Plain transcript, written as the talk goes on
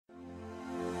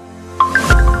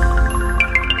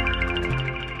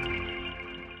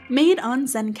Made on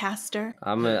Zencaster.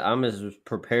 I'm as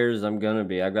prepared as I'm gonna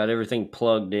be. I got everything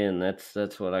plugged in. That's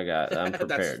what I got. I'm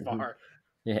prepared. That's far.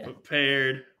 Yeah.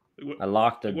 Prepared. I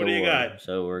locked the door, What do you got?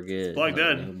 so we're good. It's plugged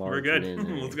in. No We're good.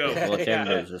 in Let's go. Well, Yeah.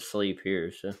 Timber's asleep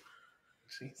here, so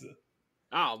Jesus.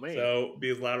 Oh man. So be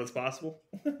as loud as possible.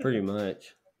 pretty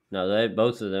much. No, they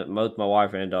both my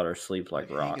wife and daughter sleep like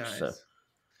Hey, rocks. guys. So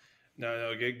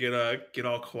No, get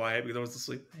all quiet because I was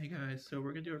asleep. Hey guys, so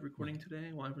we're gonna do a recording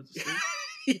today while everyone's asleep.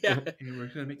 Yeah. And we're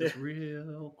gonna make this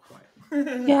real quiet.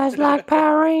 you guys like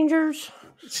Power Rangers?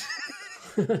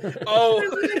 Oh,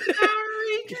 Power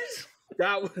Rangers.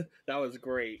 that was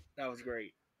great. That was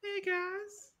great. Hey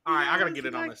guys. All right, I gotta get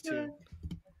in on this too.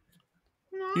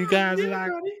 You guys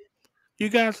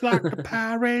like the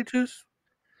Power Rangers?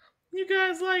 You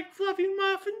guys like fluffy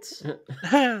muffins?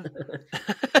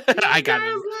 I got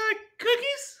You it. guys like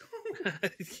cookies?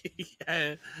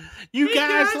 Yeah.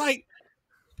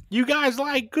 You guys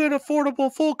like good,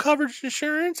 affordable, full coverage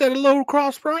insurance at a low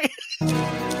cost price?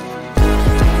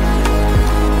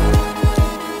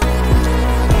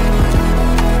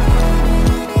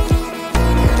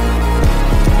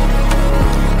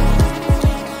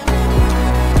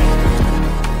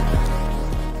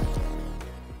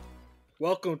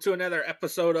 Welcome to another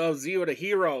episode of Zero to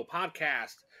Hero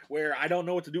podcast, where I don't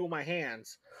know what to do with my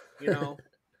hands, you know.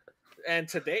 And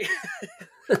today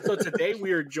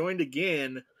we are joined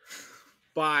again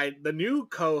by the new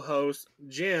co-host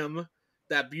Jim,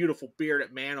 that beautiful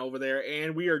bearded man over there,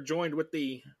 and we are joined with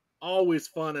the always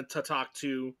fun and to talk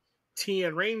to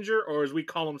TN Ranger, or as we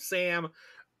call him, Sam,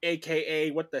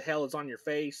 aka what the hell is on your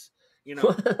face, you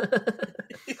know.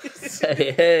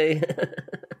 hey.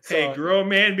 Hey, grow a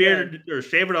man beard or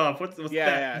shave it off. What's that?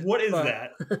 Yeah. What is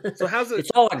that? So how's it?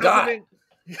 It's all I got.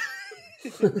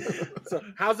 So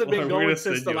how's it been Well, we're going gonna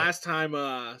since send the you. last time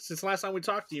we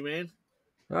talked to you, man?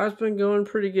 It's been going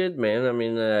pretty good, man. I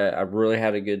mean, I really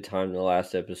had a good time the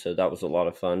last episode. That was a lot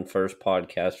of fun. First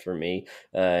podcast for me,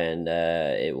 and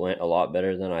it went a lot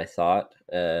better than I thought.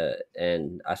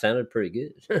 And I sounded pretty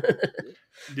good.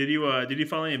 Did you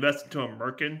finally invest into a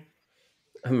merkin?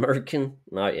 American?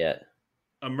 Not yet.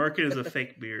 A merkin is a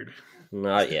fake beard.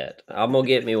 Not yet. I'm gonna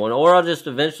get me one, or I'll just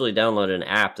eventually download an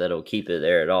app that'll keep it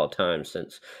there at all times,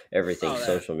 since everything's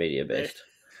social media based.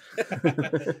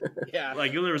 Yeah,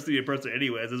 Like you'll never see a person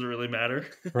anyways. Doesn't really matter.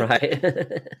 Right?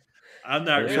 I'm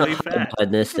not It's really not fat.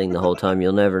 hiding this thing the whole time.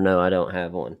 You'll never know I don't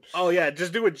have one. Oh yeah,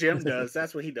 just do what Jim does.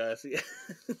 That's what he does.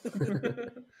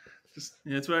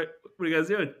 That's right. What are you guys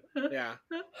doing? Yeah,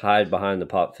 Hide behind the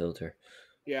pop filter.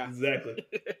 yeah. Exactly.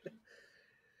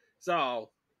 So,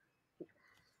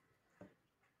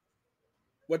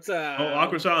 what's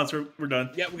Awkward silence. We're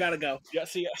done. Yeah, we gotta go. Yeah,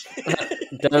 see ya.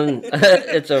 Done.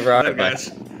 It's over. Bye, Right, bye.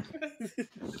 guys.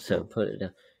 So put it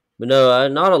down. But no,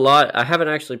 not a lot. I haven't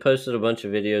actually posted a bunch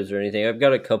of videos or anything. I've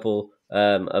got a couple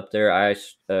up there. I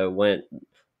went.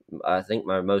 I think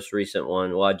my most recent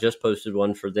one. Well, I just posted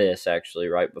one for this actually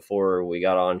right before we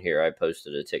got on here. I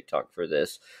posted a TikTok for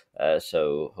this,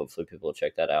 so hopefully people will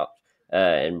check that out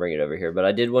and bring it over here. But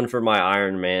I did one for my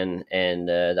Iron Man, and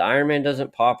the Iron Man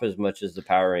doesn't pop as much as the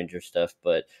Power Ranger stuff,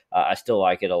 but I still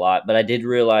like it a lot. But I did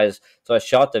realize, so I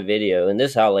shot the video, and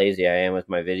this is how lazy I am with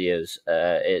my videos.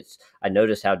 I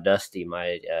noticed how dusty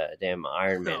my damn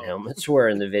Iron Man helmets were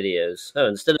in the videos. So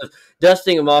instead of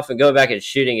dusting them off and go back and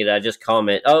shooting it, I just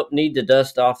comment, "Oh, need to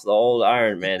dust off the old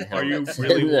Iron Man Are you helmets."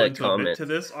 really in the willing to admit comment. to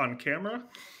this on camera?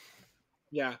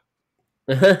 Yeah,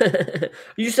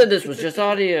 You said this was just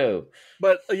audio.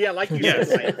 but yeah, like you Yes.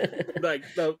 said, like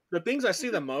the things I see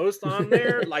the most on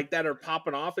there, like that are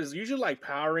popping off, is usually like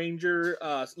Power Ranger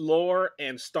lore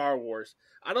and Star Wars.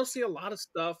 I don't see a lot of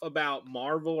stuff about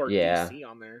Marvel or Yeah. DC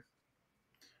on there.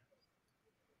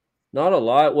 Not a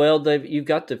lot. Well, you've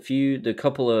got the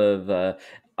couple of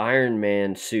Iron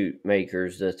Man suit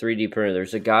makers, the 3D printer.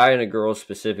 There's a guy and a girl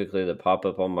specifically that pop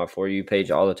up on my For You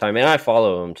page all the time, and I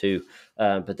follow them too.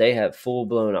 But they have full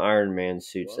blown Iron Man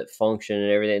suits that function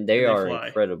and everything. They are fly.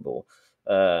 incredible.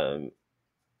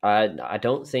 I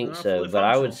don't think Not so, fully but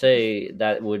I would functional. say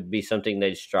that would be something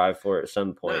they'd strive for at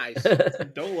some point. Nice.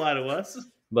 Don't lie to us.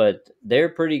 But they're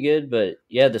pretty good. But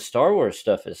yeah, the Star Wars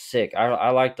stuff is sick.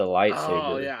 I like the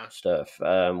lightsaber stuff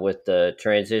with the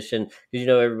transition, because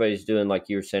everybody's doing, like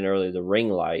you were saying earlier, the ring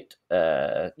light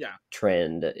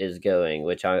trend is going,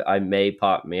 which I may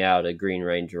pop me out a Green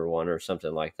Ranger one or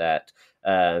something like that.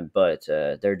 But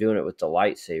they're doing it with the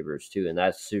lightsabers too, and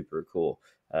that's super cool.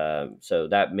 So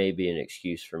that may be an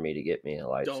excuse for me to get me a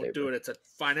lightsaber. Don't do it. It's a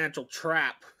financial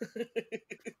trap.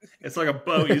 It's like a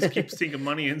boat. You just keep sinking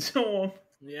money into them.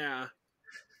 Yeah.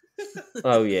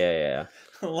 Oh yeah.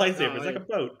 A lightsaber. It's like a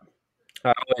boat.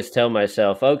 I always tell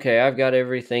myself, okay, I've got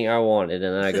everything I wanted.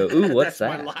 And then I go, ooh, what's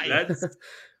That's my that? life. That's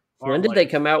our When did they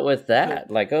life. come out with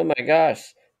that? Like, oh my gosh.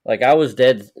 Like, I was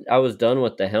done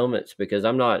with the helmets because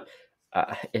I'm not.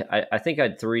 I think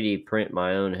I'd 3D print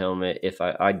my own helmet if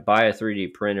I'd buy a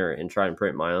 3D printer and try and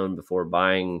print my own before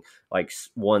buying like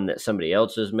one that somebody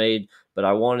else has made. But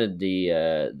I wanted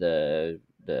the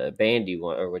Bandy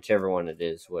one, or whichever one it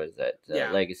is, was that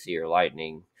Yeah. Legacy or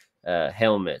Lightning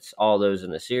helmets, all those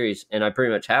in the series, and I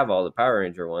pretty much have all the Power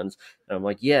Ranger ones. And I'm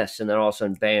like, yes, and then all of a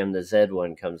sudden, bam, the Z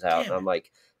one comes out, and I'm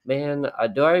like, man,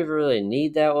 do I really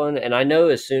need that one? And I know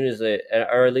as soon as they,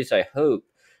 or at least I hope,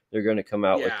 they're going to come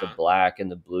out with the Yeah. black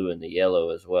and the blue and the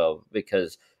yellow as well,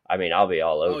 because I mean, I'll be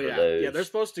all over Oh yeah, those. yeah. They're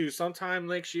supposed to sometime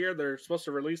next year. They're supposed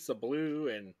to release the blue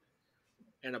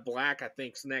and a black. I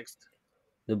think's next.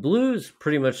 The blue is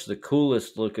pretty much the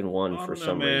coolest looking one I for don't know,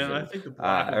 some man. reason, I think the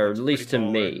black one or looks at pretty least to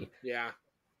baller. me. Yeah.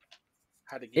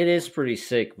 Had to get It is one. pretty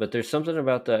sick, but there's something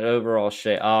about that overall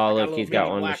shape. Oh, I got a look, little he's got mini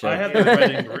one on the black shelf. I had one the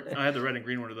here. red and I had the red and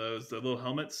green one of those. The little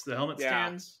helmets, the helmet Yeah.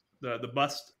 stands, the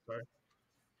bust. Sorry.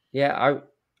 Yeah,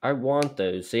 I want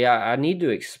those. See, I need to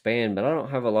expand, but I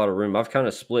don't have a lot of room. I've kind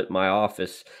of split my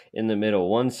office in the middle.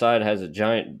 One side has a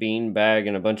giant bean bag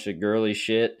and a bunch of girly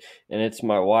shit, and it's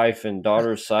my wife and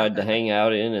daughter's side to hang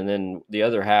out in, and then the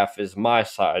other half is my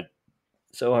side.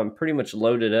 So I'm pretty much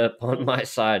loaded up on my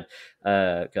side.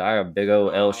 'Cause I have a big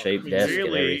old L-shaped Me desk too.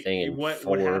 and everything, Really, and what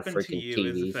 4 happened to freaking you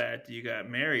is the TVs. fact that you got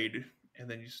married and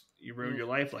then you ruined your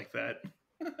life like that.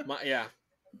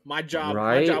 My job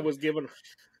Right? was given.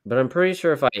 But I'm pretty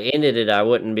sure if I ended it, I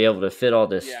wouldn't be able to fit all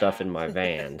this stuff Yeah. in my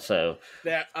van. So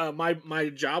That my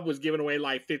job was giving away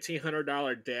like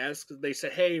 $1,500 desks. They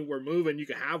said, "Hey, we're moving. You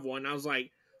can have one." I was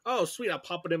like, "Oh, sweet! I'll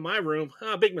pop it in my room."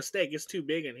 Oh, big mistake. It's too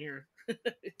big in here.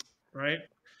 Right?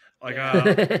 Like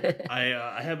Yeah.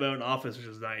 I have my own office, which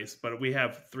is nice, but we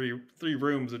have three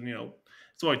rooms, and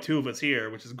it's only two of us here,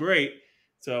 which is great.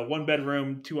 So one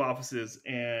bedroom, two offices,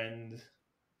 and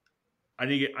I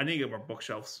need to get more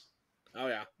bookshelves. Oh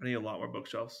yeah. I need a lot more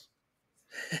bookshelves.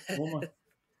 Oh my-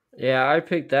 Yeah, I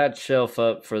picked that shelf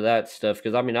up for that stuff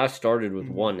because I mean I started with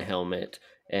Mhm. one helmet,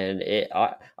 and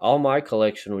all my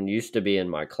collection used to be in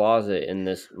my closet. And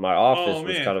my office Oh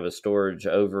was man, kind of a storage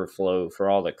overflow for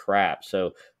all the crap.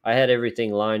 So I had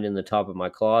everything lined in the top of my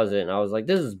closet, and I was like,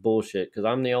 "This is bullshit," because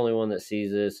I'm the only one that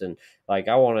sees this, and like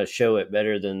I want to show it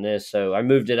better than this. So I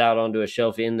moved it out onto a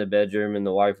shelf in the bedroom, and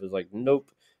the wife was like,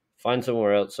 "Nope, find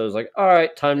somewhere else." So I was like, "All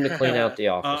right, time to clean out the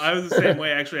office." I was the same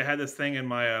way. Actually, I had this thing in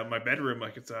my my bedroom,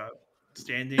 like it's a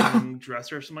standing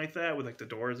dresser or something like that, with like the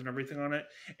doors and everything on it.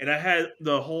 And I had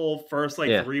the whole first like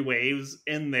Yeah. 3 waves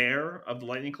in there of the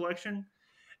Lightning collection.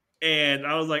 And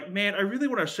I was like, man, I really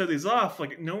want to show these off.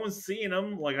 Like, no one's seeing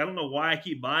them. Like, I don't know why I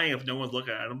keep buying if no one's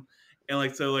looking at them. And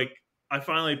like, so like, I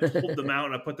finally pulled them out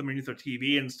and I put them underneath our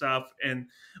TV and stuff. And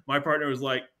my partner was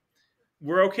like,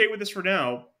 "We're okay with this for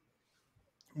now.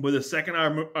 But the second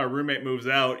our roommate moves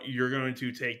out, you're going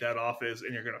to take that office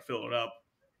and you're going to fill it up."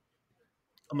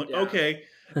 I'm like, Yeah. okay.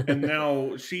 And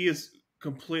now she is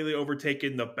completely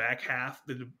overtaken the back half,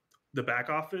 the back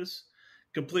office,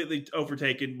 completely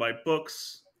overtaken by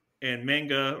books and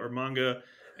manga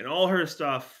and all her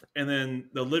stuff. And then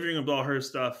the living room's all her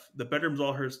stuff, the bedroom's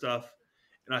all her stuff,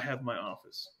 and I have my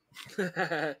office.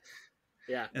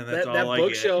 Yeah. And that's that all I get.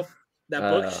 bookshelf. That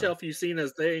bookshelf you seen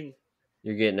as thing.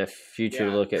 You're getting a future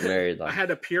Yeah. look at married life. I had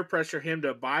to peer pressure him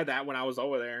to buy that when I was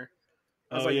over there.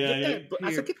 I was Oh, like, yeah, "Get that." I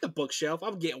peer- said, "Get the bookshelf.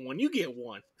 I'm getting one. You get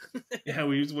one." Yeah,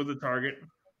 we use it with the Target.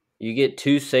 You get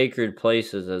 2 sacred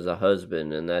places as a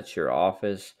husband, and that's your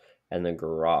office and the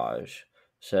garage.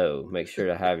 So make sure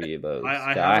to have you both.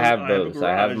 I have a both. I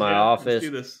have garage, my yeah. Let's office,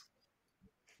 do this.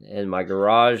 and my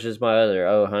garage is my other.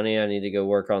 Oh, honey, I need to go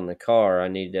work on the car. I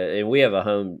need to, and we have a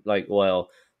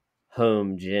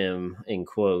home gym in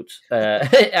quotes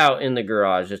out in the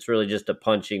garage. It's really just a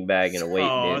punching bag and a weight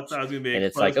Oh, I bench, thought it was gonna be a and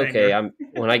it's like, clothes okay, hanger.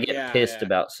 when I get Yeah, pissed yeah.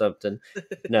 about something,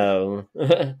 no.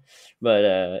 But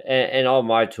and all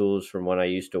my tools from when I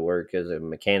used to work as a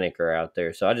mechanic are out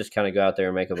there, so I just kind of go out there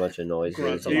and make a bunch of noises,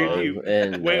 Grunt a lot.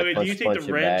 and Wait, do you punch take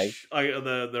the a bag. wrench, like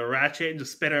the ratchet, and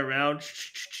just spin it around?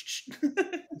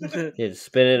 Yeah,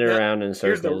 spin it Now, around in Here's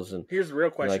circles, and the real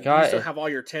question: like, Do you still have all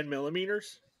your 10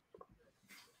 millimeters?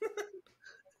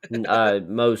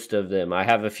 most of them. I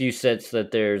have a few sets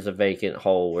that there's a vacant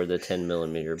hole where the 10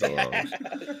 millimeter belongs.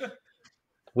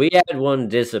 We had one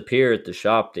disappear at the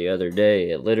shop the other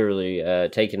day. It literally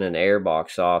taken an air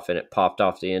box off, and it popped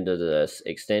off the end of the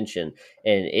extension,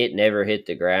 and it never hit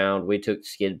the ground. We took the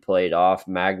skid plate off,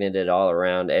 magneted all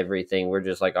around everything. We're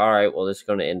just like, all right, well, this is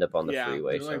going to end up on the Yeah,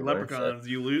 freeway They're like somewhere. So. leprechauns.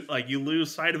 You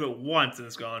lose sight of it once, and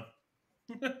it's gone.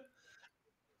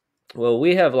 Well,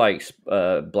 we have like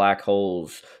black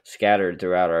holes scattered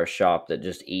throughout our shop that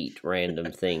just eat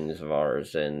random things of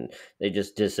ours, and they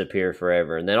just disappear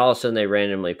forever. And then all of a sudden, they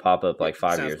randomly pop up like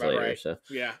five Sounds years about later. right. So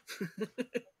Yeah.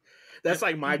 That's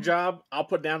like my job. I'll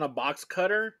put down a box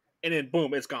cutter and then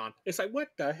boom, it's gone. It's like, what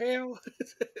the hell?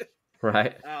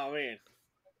 right, Oh man.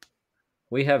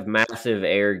 we have massive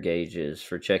air gauges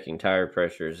for checking tire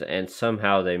pressures, and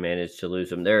somehow they manage to lose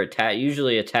them. They're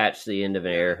usually attached to the end of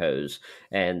an air hose,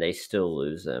 and they still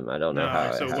lose them. I don't know how No,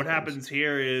 it so what happens. happens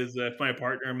here is if my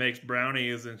partner makes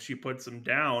brownies and she puts them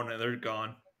down and they're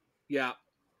gone. Yeah.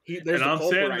 There's And the I'm culprit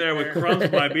sitting right there with there. crumbs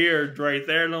in my beard right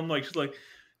there, and I'm like, she's like,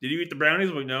 "Did you eat the brownies?"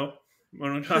 I'm like, "No." What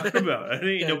am I talking about? I didn't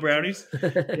eat no brownies. You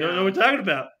don't know what we're talking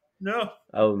about. No.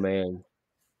 Oh man.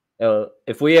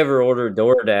 If we ever order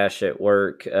DoorDash at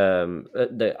work,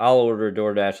 I'll order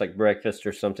DoorDash like breakfast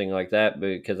or something like that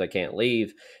because I can't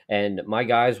leave, and my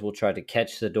guys will try to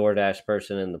catch the DoorDash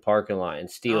person in the parking lot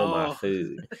and steal my Oh.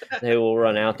 food. They will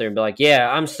run out there and be like, "Yeah,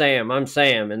 I'm Sam,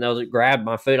 and they'll grab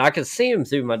my food. I can see them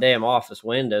through my damn office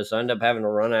window, so I end up having to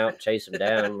run out and chase them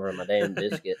down for my damn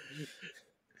biscuit.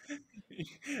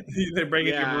 They bring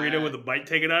in your burrito Yeah. with a bite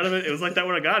taken out of it. It was like that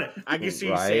when I got it. I can see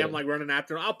Right. Sam like running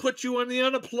after him. I'll put you on the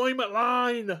unemployment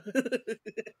line.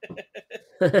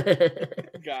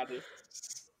 Got it.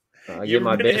 I You get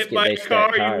my ever been hit biscuit. by They a stack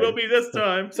car? You tires. will be this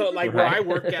time. So like where Right. I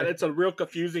work at, it's a real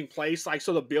confusing place. Like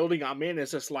so the building I'm in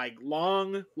is just like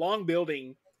long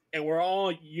building, and we're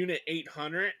all unit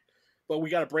 800, but we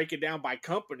got to break it down by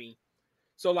company.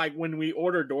 So like when we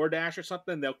order DoorDash or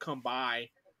something, they'll come by,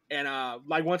 and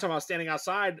like one time I was standing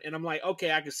outside, and I'm like,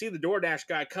 okay, I can see the DoorDash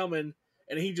guy coming,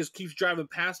 and he just keeps driving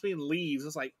past me and leaves.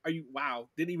 It's like, are you? Wow,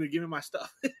 didn't even give me my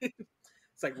stuff. It's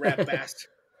like rat bastard.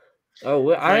 Oh,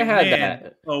 well, It's I like, had man.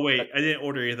 that. Oh wait, I didn't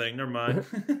order anything. Never mind.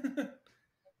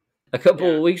 A couple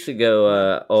Yeah. of weeks ago,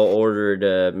 I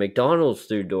ordered McDonald's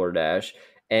through DoorDash,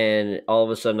 and all of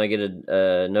a sudden I get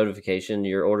a notification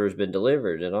your order's been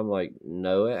delivered, and I'm like,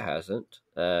 no, it hasn't.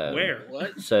 Where?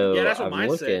 What? So Yeah, that's what I'm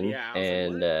mine said. looking, Yeah, I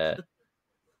was like, and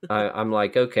what? I'm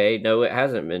like, okay, no, it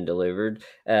hasn't been delivered.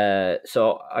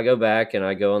 So I go back and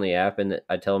I go on the app and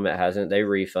I tell them it hasn't. They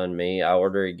refund me. I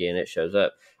order again. It shows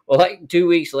up. Well, like 2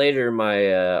 weeks later,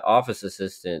 my office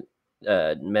assistant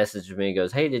messaged me and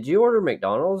goes, "Hey, did you order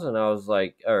McDonald's?" And I was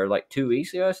like, or like 2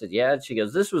 weeks ago, I said, "Yeah." And she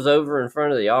goes, "This was over in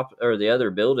front of the other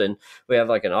building. We have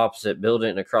like an opposite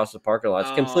building across the parking lot.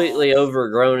 It's completely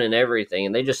overgrown and everything,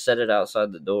 and they just set it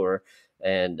outside the door."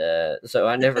 And so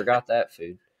I never got that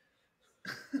food.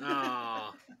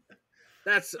 Oh,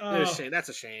 that's a shame. That's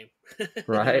a shame.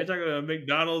 Right. You're talking about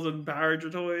McDonald's and Power Ranger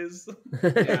toys.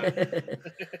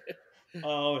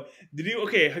 Oh, did you?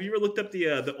 Okay, have you ever looked up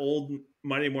the old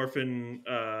Mighty Morphin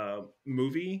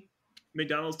movie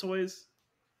McDonald's toys?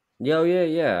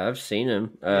 Yeah. I've seen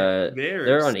them.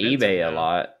 They're on expensive eBay a now.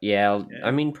 lot. Yeah, Yeah.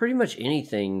 I mean, pretty much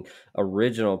anything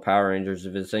original Power Rangers,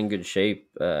 if it's in good shape,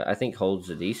 I think holds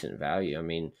a decent value. I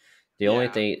mean, the only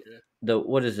thing,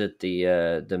 what is it?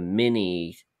 The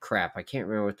mini crap. I can't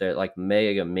remember what they're like,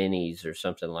 Mega Minis or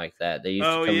something like that. They used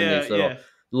to come in these little,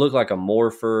 look like a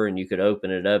morpher, and you could open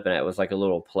it up, and it was like a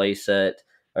little play set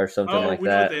or something like we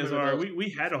that. know what those are. We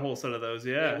had a whole set of those.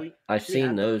 Yeah, I've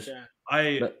seen those.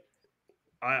 I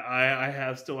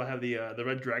have the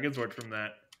Red Dragon Sword from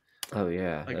that. Oh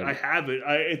yeah, like I have it.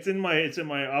 It's in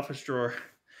my office drawer.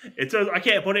 It says I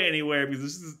can't put it anywhere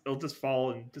because it'll just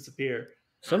fall and disappear.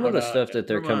 Some of the stuff that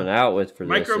they're coming out with for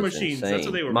Micro this is Machines. insane. That's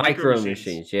what they were. Micro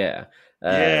machines, yeah.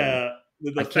 Yeah.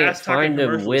 I can't find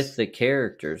them with the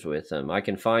characters with them. I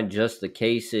can find just the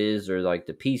cases or like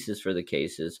the pieces for the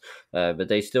cases, but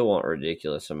they still want a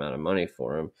ridiculous amount of money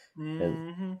for them.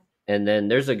 Mm-hmm. And then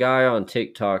there's a guy on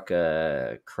TikTok.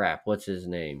 What's his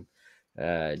name?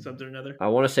 Something or another. I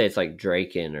want to say it's like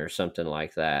Draken or something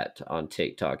like that on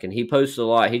TikTok, and he posts a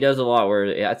lot. He does a lot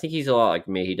where I think he's a lot like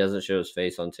me. He doesn't show his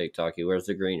face on TikTok. He wears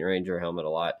the Green Ranger helmet a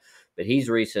lot, but he's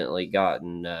recently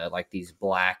gotten like these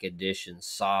black edition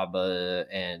Saba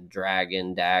and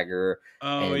Dragon Dagger.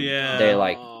 Oh yeah, they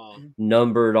like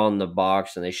numbered on the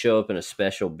box, and they show up in a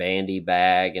special bandy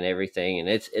bag and everything,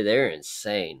 and they're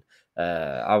insane.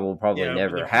 I will probably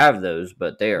never have those,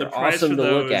 but they are awesome to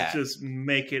look at. Just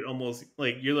make it almost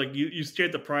like you stare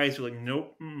at the price. You're like,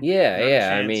 nope.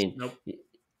 Yeah. I mean, nope.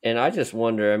 And I just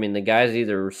wonder. I mean, the guy's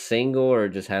either single or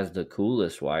just has the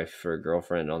coolest wife for a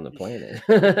girlfriend on the planet.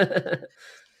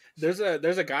 There's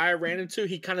a guy I ran into.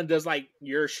 He kind of does like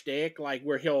your shtick, like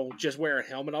where he'll just wear a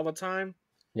helmet all the time.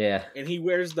 Yeah, and he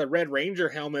wears the Red Ranger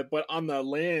helmet, but on the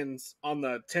lens, on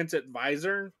the tinted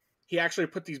visor, he actually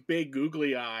put these big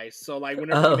googly eyes. So like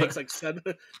whenever he makes like sudden,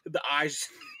 the eyes.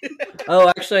 Oh,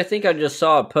 actually, I think I just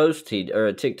saw a post or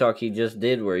a TikTok he just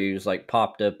did where he was like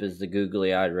popped up as the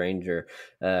googly-eyed ranger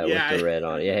with the red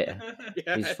on it.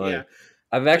 Yeah, he's funny. Yeah.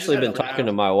 I've I just actually had been to talking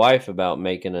laugh. to my wife about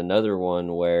making another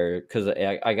one where, because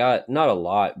I got not a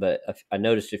lot, but I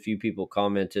noticed a few people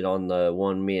commented on the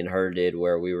one me and her did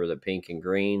where we were the pink and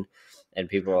green, and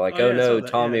people were like, Oh, "Oh yeah, I saw no,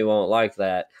 that, Tommy yeah. won't like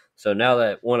that." So now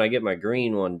that when I get my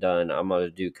green one done, I'm gonna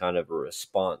do kind of a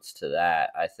response to that.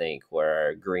 I think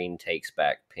where green takes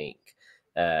back pink.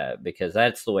 Because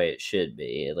that's the way it should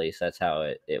be. At least that's how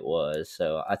it was.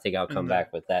 So I think I'll come And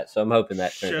back with that. So I'm hoping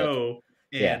that turns out. show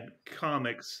Yeah. and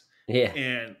comics Yeah.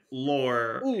 and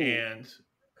lore Ooh. and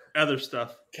other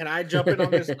stuff. Can I jump in on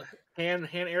this hand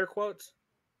air quotes?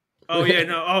 Oh yeah,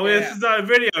 no. Oh, Yeah. this is not a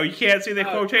video. You can't see the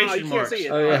quotation you marks. can't see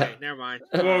it. Oh, yeah. Okay, never mind.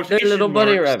 They're little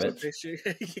bunny marks. rabbits.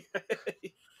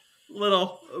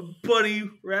 Little bunny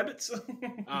rabbits.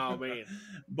 Oh man.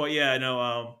 But yeah,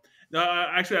 no.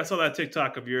 Actually, I saw that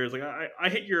TikTok of yours. Like, I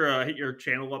hit your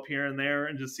channel up here and there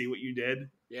and just see what you did.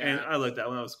 Yeah. And I liked that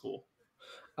one. That was cool.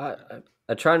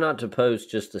 I try not to post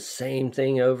just the same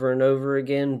thing over and over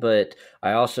again, but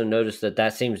I also noticed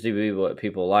that seems to be what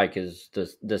people like is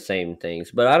the same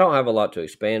things. But I don't have a lot to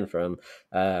expand from.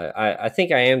 I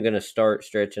think I am going to start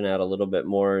stretching out a little bit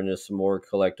more into some more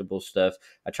collectible stuff.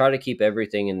 I try to keep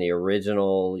everything in the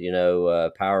original,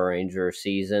 Power Ranger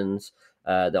seasons.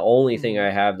 The only thing I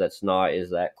have that's not is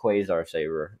that Quasar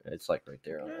Saber. It's like right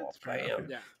there on the wall.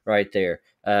 Right there.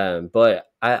 But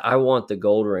I want the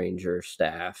Gold Ranger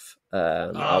staff. Do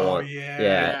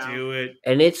it.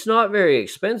 And it's not very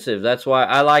expensive. That's why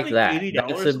I like that. $80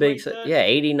 That's a big, like that? yeah,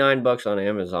 $89 on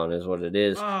Amazon is what it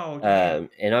is. Oh, okay.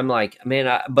 And I'm like,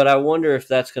 man, but I wonder if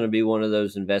that's going to be one of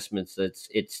those investments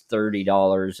it's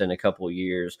 $30 in a couple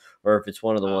years, or if it's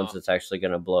one of the ones that's actually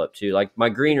going to blow up too. Like my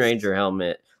Green Ranger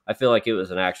helmet, I feel like it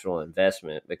was an actual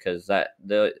investment because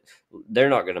they're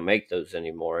not going to make those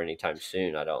anymore anytime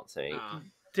soon. I don't think.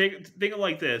 Think of it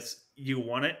like this: you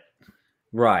want it,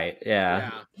 right?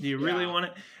 Yeah. You really want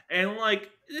it, and like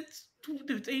it's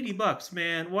 $80,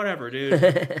 man. Whatever, dude.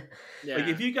 Like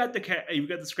if you got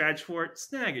the scratch for it,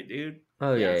 snag it, dude.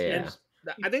 Oh yeah.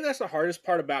 I think that's the hardest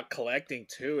part about collecting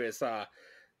too. Is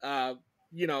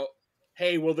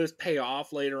hey, will this pay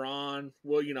off later on?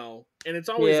 Well, and it's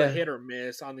always a hit or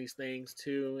miss on these things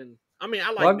too. And I mean,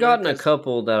 I've gotten a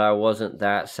couple that I wasn't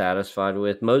that satisfied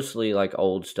with. Mostly like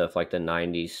old stuff, like the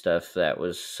 '90s stuff that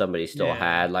was somebody still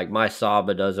had. Like my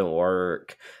Saba doesn't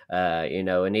work, and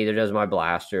neither does my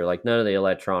blaster. Like none of the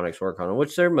electronics work on them,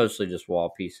 which they're mostly just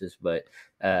wall pieces. But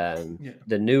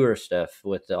the newer stuff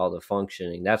with all the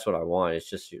functioning, that's what I want. It's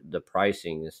just the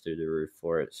pricing is through the roof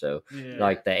for it. So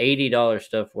like the $80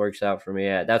 stuff works out for me.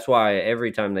 That's why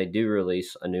every time they do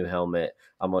release a new helmet,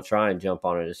 I'm gonna try and jump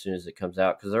on it as soon as it comes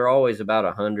out because they're always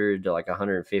about $100 to like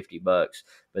 $150.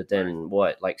 But then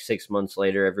like 6 months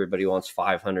later, everybody wants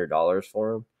 $500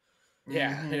 for them.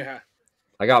 Yeah.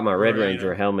 I got my Red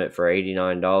Ranger helmet for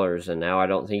 $89, and now I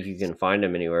don't think you can find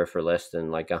them anywhere for less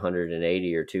than like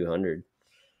 $180 or $200.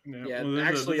 Yeah, well,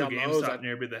 actually, there's a on those, GameStop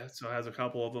near me that still has a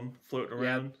couple of them floating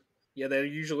around. Yeah, they're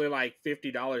usually like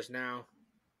 $50 now.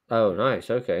 Oh, nice.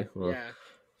 Okay. Well, yeah.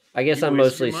 I guess I'm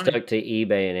mostly stuck to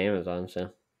eBay and Amazon. So.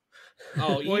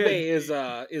 Oh, eBay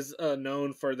is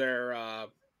known for their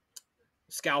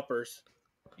scalpers.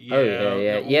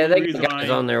 Yeah. They got guys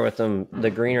on there with them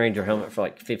the Green Ranger helmet for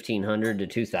like $1,500 to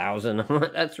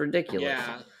 $2,000. That's ridiculous.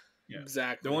 Yeah,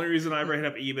 exactly. The only reason I ever hit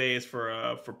up eBay is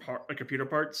for computer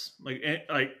parts,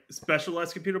 like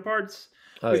specialized computer parts.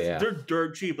 Oh yeah, they're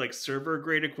dirt cheap, like server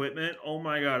grade equipment. Oh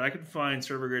my god, I can find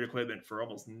server grade equipment for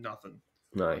almost nothing.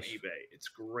 Nice. On eBay. It's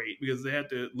great because they had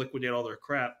to liquidate all their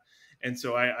crap, and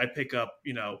so I pick up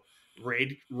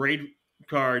raid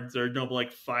cards are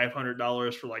like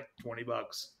 $500 for like $20.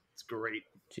 It's great.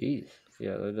 Jeez,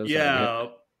 yeah, that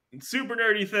does super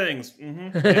nerdy things.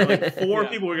 And like 4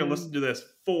 people are gonna listen to this.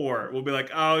 4 will be like,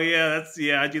 oh yeah,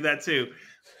 I do that too.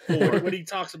 4. What he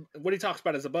talks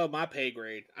about is above my pay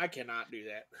grade. I cannot do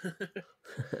that.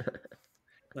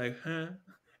 Like, huh?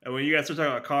 And when you guys start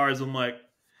talking about cars, I'm like,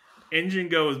 engine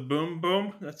goes boom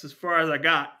boom. That's as far as I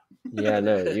got. Yeah,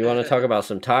 no. You want to talk about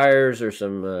some tires or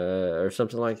some or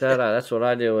something like that? That's what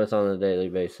I deal with on a daily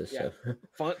basis. Yeah.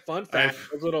 So. Fun fact: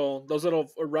 those little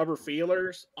rubber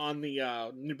feelers on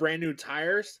the brand new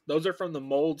tires, those are from the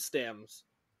mold stems.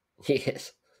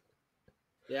 Yes.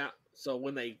 Yeah. So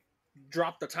when they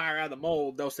drop the tire out of the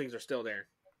mold, those things are still there.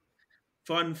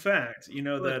 Fun fact: you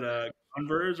know that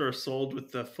Converse are sold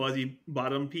with the fuzzy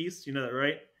bottom piece. You know that,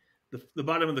 right? The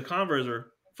bottom of the Converse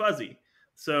are fuzzy.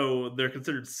 So they're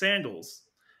considered sandals.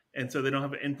 and so they don't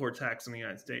have an import tax in the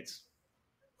United States.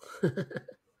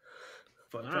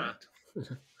 Fun fact.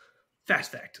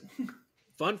 Fast fact.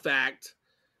 Fun fact.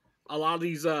 A lot of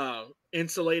these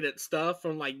insulated stuff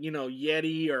from like,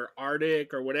 Yeti or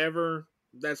Arctic or whatever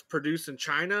that's produced in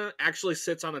China actually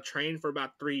sits on a train for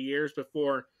about 3 years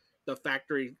before the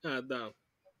factory, the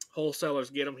wholesalers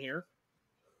get them here.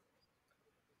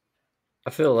 I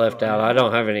feel left out. I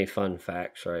don't have any fun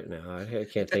facts right now. I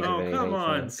can't think of anything. Come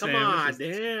on, fun. Sam. Come on,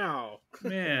 now.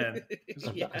 Man,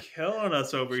 killing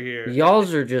us over here.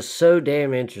 Y'all's are just so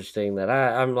damn interesting that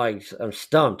I'm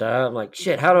stumped. I'm like,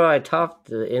 shit, how do I top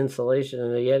the insulation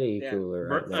in the Yeti cooler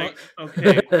right now?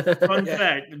 Okay, fun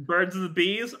fact. Birds and the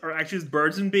bees are actually just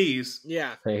birds and bees.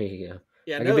 Yeah. There you go.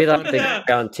 Yeah, I could be like the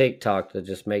guy on TikTok that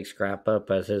just makes crap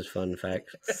up as his fun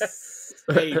facts.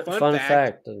 Hey, fun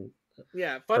fact.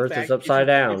 Yeah, fun Earth fact. is upside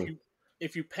down.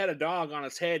 If you pet a dog on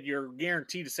its head, you're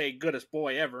guaranteed to say "goodest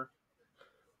boy ever."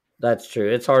 That's true.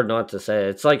 It's hard not to say.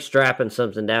 It's like strapping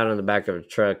something down in the back of a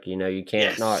truck. You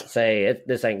can't not say it.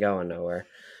 This ain't going nowhere.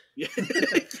 Yeah,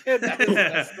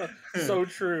 that's so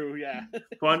true. Yeah.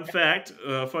 Fun fact.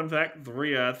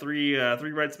 Three rights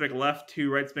to make a left,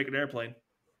 2 rights to make an airplane.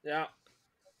 Yeah.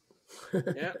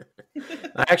 Yeah.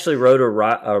 I actually wrote a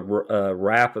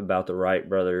rap about the Wright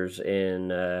brothers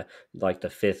in like the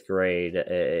 5th grade.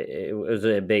 It was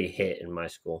a big hit in my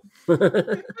school.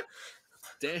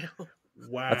 Damn.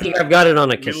 Wow. I think I've got it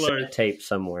on a cassette tape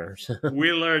somewhere.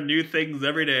 We learn new things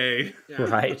every day. Yeah.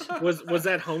 Right. Was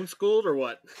that homeschooled or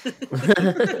what?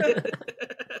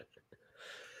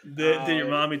 Did your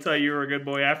mommy tell you were a good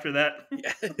boy after that?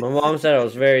 My mom said I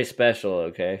was very special,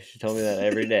 okay? She told me that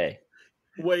every day.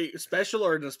 Wait, special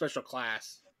or in a special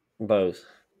class? Both.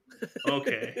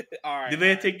 Okay. All right. Did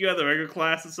they take you out of the regular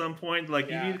class at some point? Like,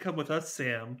 you need to come with us,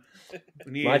 Sam.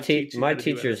 My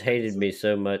teachers hated me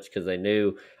so much because they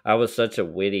knew I was such a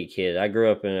witty kid. I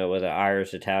grew up with an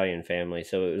Irish-Italian family,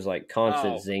 so it was like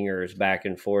constant zingers back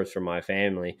and forth from my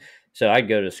family. So I'd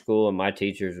go to school and my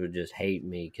teachers would just hate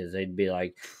me because they'd be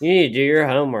like, you need to do your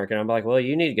homework. And I'm like, well,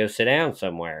 you need to go sit down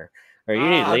somewhere. Or you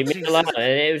need to leave me alone.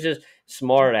 And it was just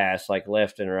smart ass, like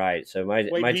left and right. So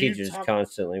my teachers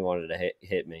constantly wanted to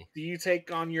hit me. Do you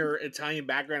take on your Italian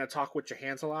background and talk with your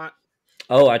hands a lot?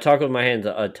 Oh, I talk with my hands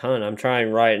a ton. I'm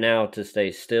trying right now to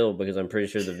stay still because I'm pretty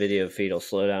sure the video feed will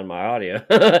slow down my audio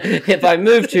if I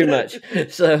move too much.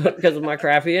 So because of my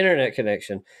crappy internet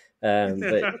connection.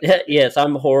 But yes,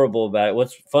 I'm horrible about it.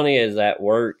 What's funny is at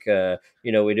work,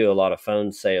 we do a lot of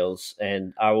phone sales,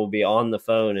 and I will be on the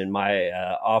phone, and my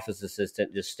office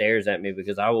assistant just stares at me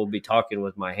because I will be talking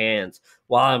with my hands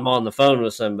while I'm on the phone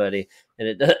with somebody,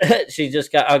 and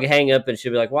I'll hang up, and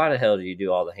she'll be like, "Why the hell do you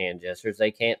do all the hand gestures? They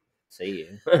can't see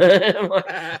you."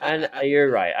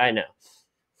 You're right. I know.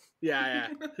 Yeah,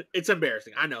 it's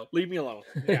embarrassing. I know. Leave me alone.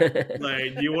 Yeah.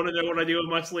 Like, do you want to know what I do with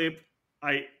my sleep?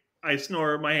 I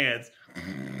snore with my hands.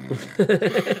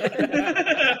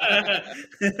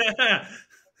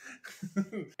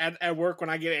 At work,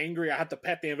 when I get angry, I have to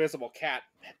pet the invisible cat.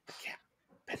 Pet the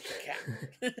cat.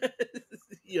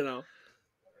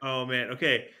 Oh man.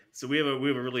 Okay. So we have a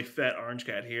really fat orange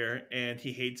cat here, and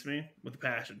he hates me with a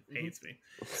passion. Hates me.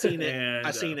 Seen it. And,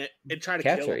 I've seen it. It tried to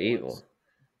cats kill are evil.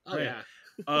 Oh right.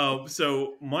 Yeah.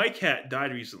 So my cat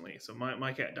died recently.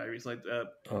 My cat died recently.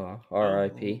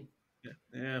 R.I.P.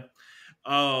 Yeah.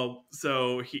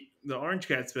 So the orange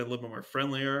cat's been a little bit more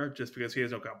friendlier just because he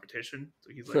has no competition.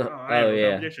 So he's like, I have no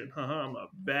competition. I'm a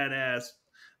badass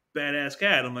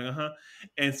cat. I'm like,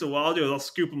 And so what I'll do is I'll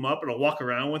scoop him up and I'll walk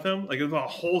around with him. Like, I'll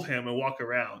hold him and walk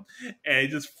around. And it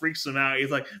just freaks him out. He's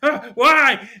like,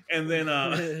 why? And then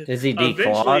is he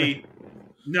declawed?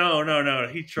 No.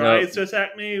 He tries to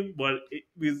attack me, but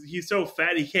he's so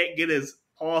fat he can't get his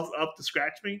paws up to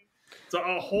scratch me. So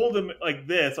I'll hold him like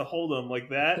this. I'll hold him like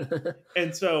that.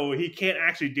 And so he can't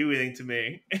actually do anything to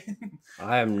me.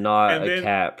 I am not a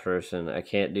cat person. I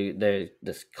can't do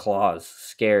this claws.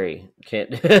 Scary.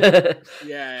 Can't.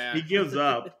 Yeah. He gives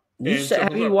up.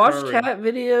 Have you watched cat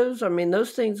videos? I mean,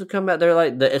 those things will come out. They're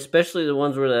like, especially the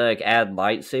ones where they like add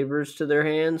lightsabers to their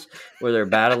hands, where they're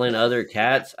battling other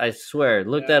cats. I swear,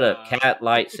 look that up. Cat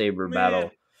lightsaber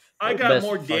battle. I got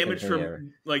more damage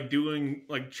from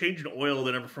changing oil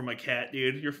than ever from my cat,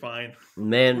 dude. You're fine.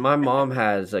 Man, my mom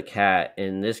has a cat,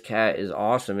 and this cat is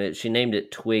awesome. She named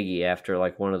it Twiggy after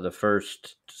like one of the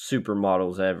first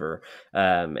supermodels ever.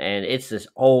 And it's this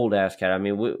old ass cat. I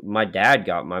mean, my dad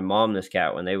got my mom this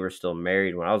cat when they were still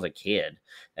married when I was a kid,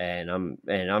 and I'm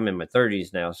in my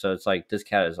 30s now. So it's like this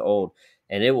cat is old.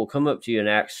 and it will come up to you and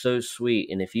act so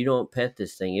sweet. And if you don't pet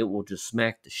this thing, it will just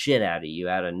smack the shit out of you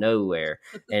out of nowhere.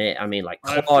 And like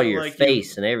claw your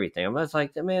face and everything. I'm just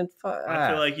like, man, fuck.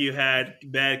 I feel like you had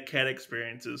bad cat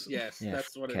experiences. Yes,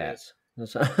 that's what cats. it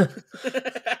is.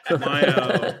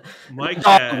 My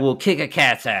cat will kick a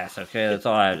cat's ass. Okay, that's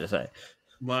all I have to say.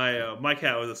 My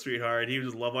cat was a sweetheart. He would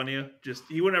just love on you.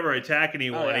 He would never attack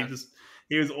anyone. Oh, yeah.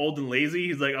 He was old and lazy.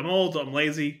 He's like, I'm old, I'm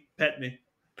lazy, pet me.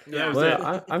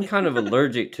 Well, I'm kind of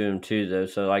allergic to him too, though.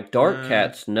 So like dark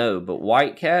cats, no, but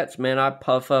white cats, man, I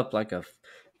puff up like a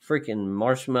freaking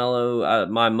marshmallow.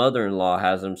 My mother-in-law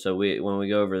has them, so when we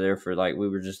go over there we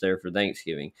were just there for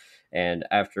Thanksgiving, and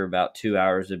after about 2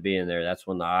 hours of being there, that's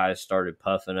when the eyes started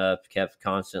puffing up, kept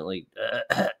constantly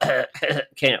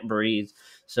can't breathe.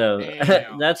 So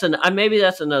maybe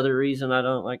that's another reason I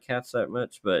don't like cats that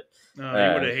much. But no,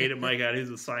 he would have hated my cat. He's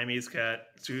a Siamese cat.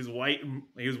 So he was white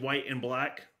and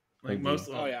black, like white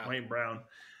and brown.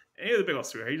 And he was a big old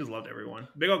sweetheart. He just loved everyone.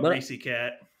 Big old greasy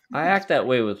cat. I act that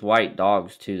way with white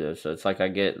dogs too, though. So it's like I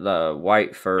get the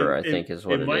white fur. I think is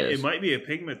what it is. It might be a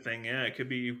pigment thing. Yeah, it could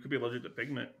be. You could be allergic to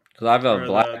pigment. Because I have a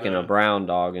black and a brown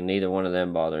dog, and neither one of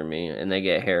them bother me, and they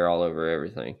get hair all over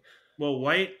everything. Well,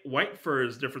 white fur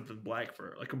is different than black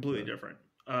fur, like completely different.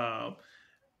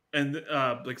 And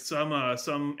like some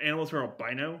animals are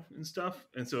albino and stuff,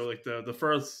 and so like the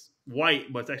fur is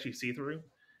white, but it's actually see through.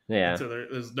 Yeah. And so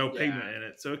there's no pigment in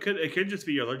it, so it could just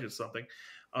be you're allergic to something.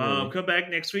 Come back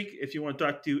next week if you want to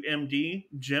talk to MD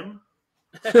Jim.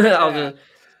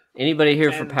 Anybody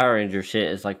here for Power Ranger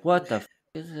shit is like, what the f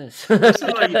is this? It's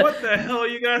like, what the hell are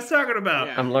you guys talking about?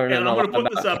 Yeah. I'm learning. And I'm going to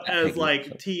put this up as like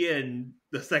TN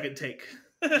the second take.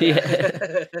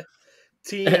 Yeah.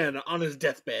 TN on his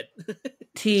deathbed.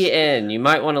 TN, you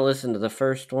might want to listen to the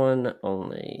first one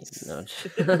only. No.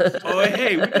 Oh,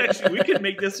 hey, we could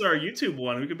make this our YouTube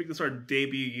one. We could make this our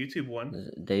debut YouTube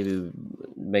one.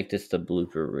 Make this the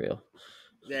blooper reel.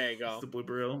 There you go. It's the blooper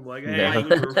reel. Like, hey,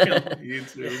 blooper reel,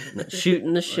 YouTube.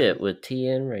 Shooting the shit with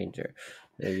TN Ranger.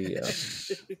 There you go.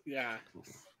 Yeah.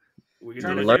 We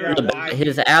can learn about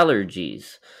his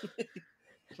allergies.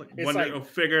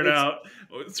 Figure it out.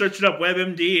 Searching up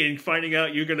WebMD and finding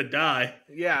out you're gonna die.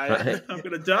 Yeah, right. I'm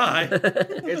gonna die.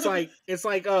 It's like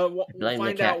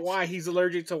find out why he's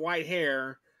allergic to white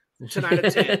hair. 10 out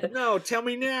of 10. No, tell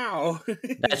me now.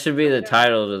 That should be the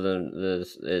title to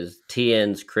this is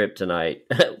TN's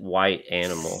Kryptonite. White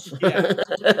animals. Yeah.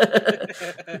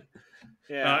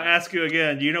 Yeah. Ask you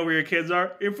again. Do you know where your kids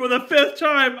are? And for the 5th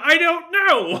time, I don't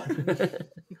know.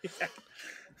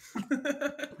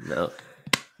 No.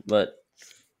 But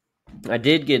I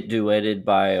did get duetted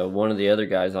by one of the other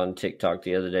guys on TikTok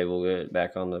the other day. We'll get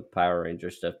back on the Power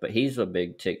Ranger stuff, but he's a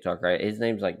big TikTok, right? His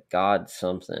name's like God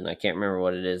something. I can't remember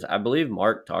what it is. I believe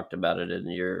Mark talked about it in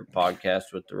your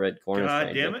podcast with the Red Cornish.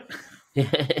 God damn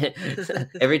it.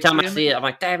 Every time I see it, I'm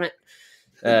like, damn it.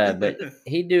 But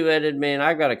he duetted, man.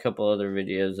 I've got a couple other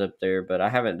videos up there, but I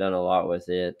haven't done a lot with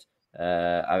it.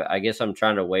 I guess I'm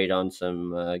trying to wait on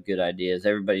some good ideas.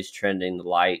 Everybody's trending the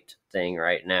light thing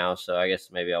right now, so I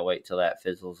guess maybe I'll wait till that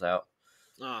fizzles out.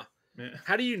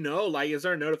 How do you know? Like, is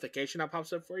there a notification that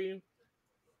pops up for you?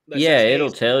 Yeah,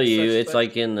 it'll tell you. It's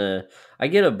like in the. I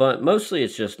get a bunch. Mostly,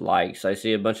 it's just likes. I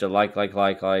see a bunch of like. But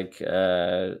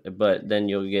then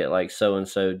you'll get like so and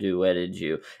so duetted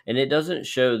you, and it doesn't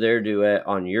show their duet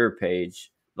on your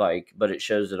page, but it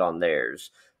shows it on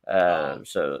theirs.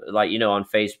 So like, on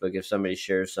Facebook, if somebody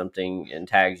shares something and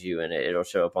tags you in it, it'll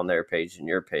show up on their page and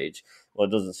your page. Well,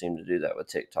 it doesn't seem to do that with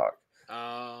TikTok.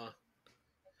 I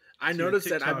noticed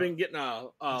that I've been getting a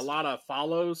lot of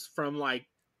follows from like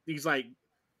these like,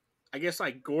 I guess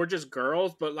like gorgeous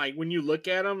girls, but like when you look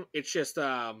at them, it's just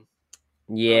yeah.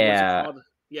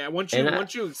 Once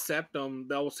you accept them,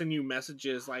 they'll send you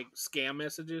messages like scam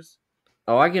messages.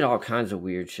 Oh, I get all kinds of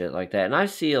weird shit like that, and I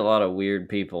see a lot of weird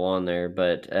people on there.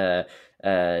 But a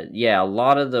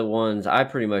lot of the ones I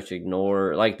pretty much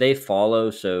ignore. Like they follow,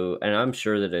 and I'm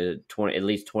sure that at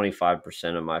least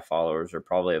 25% of my followers are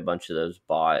probably a bunch of those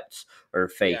bots or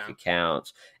fake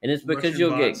accounts, and it's because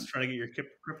you'll get trying to get your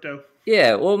crypto.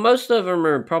 Yeah, well, most of them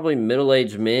are probably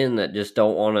middle-aged men that just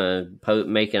don't want to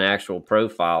make an actual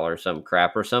profile or some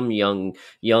crap, or some young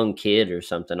kid or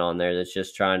something on there that's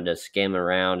just trying to skim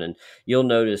around. And you'll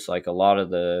notice like a lot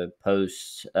of the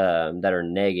posts that are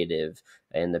negative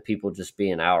and the people just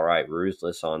being outright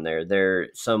ruthless on there, they're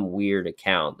some weird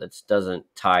account that doesn't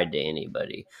tied to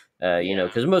anybody.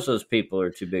 Because most of those people are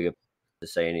too big to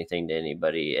say anything to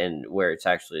anybody, and where it's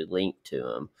actually linked to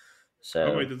them.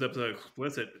 So wait, this episode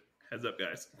explicit. Heads up,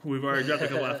 guys. We've already dropped a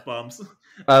couple F-bombs.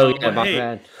 Oh yeah, but my hey,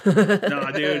 bad.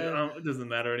 nah, dude, it doesn't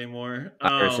matter anymore.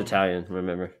 Irish Italian,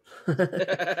 remember?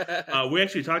 We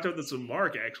actually talked about this with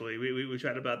Mark. Actually, we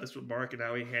chatted about this with Mark and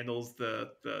how he handles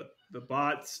the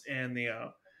bots and the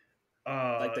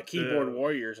like the keyboard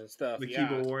warriors and stuff. the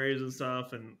keyboard warriors and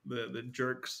stuff, and the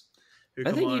jerks. Who I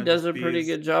come think on he and does just a be pretty his-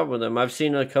 good job with them. I've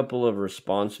seen a couple of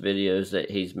response videos that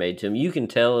he's made to him. You can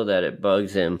tell that it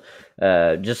bugs him,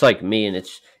 just like me. And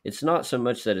it's not so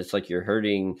much that it's like you're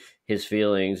hurting his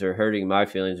feelings or hurting my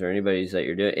feelings or anybody's that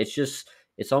you're doing.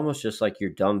 It's almost just like you're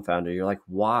dumbfounded. You're like,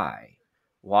 why?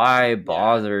 Why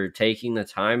bother taking the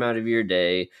time out of your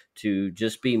day to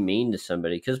just be mean to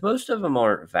somebody? Because most of them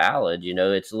aren't valid.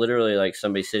 It's literally like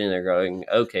somebody sitting there going,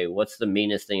 okay, what's the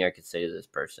meanest thing I could say to this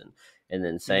person? And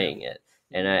then saying it.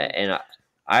 And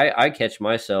I catch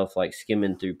myself like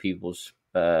skimming through people's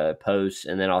posts,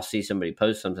 and then I'll see somebody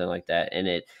post something like that, and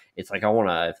it's like I want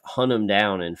to hunt them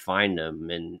down and find them,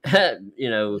 and Hit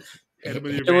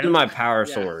hit them with my power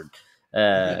sword.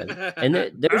 And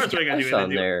there's That's what I gotta do, guys on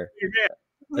there.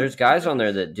 There's guys on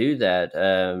there that do that.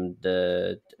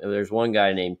 There's one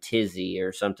guy named Tizzy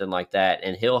or something like that,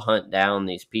 and he'll hunt down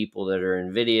these people that are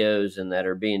in videos and that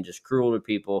are being just cruel to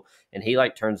people, and he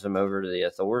like turns them over to the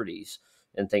authorities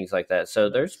and things like that. So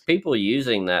there's people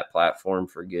using that platform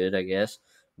for good, I guess,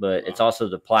 but it's also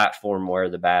the platform where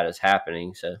the bad is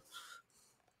happening. So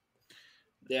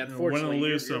yeah, Win or unfortunately,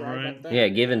 lose you're some, right right? about that. yeah,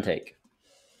 give and take.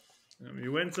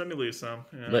 You win some, you lose some.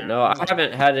 Yeah. But no, I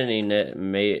haven't had any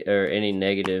any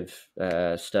negative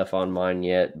stuff on mine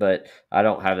yet. But I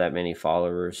don't have that many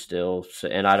followers still,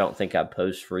 and I don't think I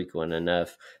post frequent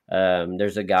enough.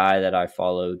 There's a guy that I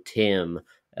follow, Tim,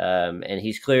 and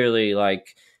he's clearly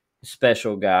like a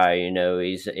special guy.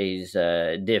 He's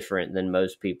different than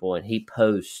most people, and he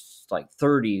posts like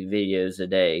 30 videos a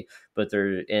day. But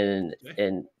and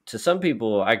to some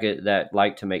people that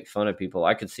like to make fun of people,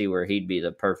 I could see where he'd be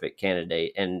the perfect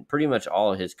candidate, and pretty much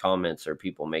all of his comments are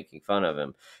people making fun of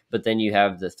him. But then you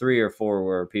have the 3 or 4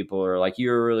 where people are like,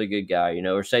 you're a really good guy,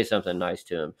 or say something nice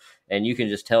to him, and you can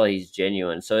just tell he's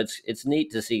genuine. So it's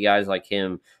neat to see guys like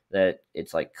him that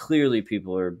it's like clearly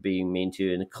people are being mean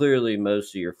to, and clearly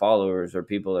most of your followers are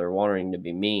people that are wanting to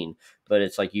be mean, but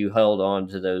it's like you held on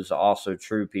to those also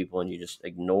true people and you just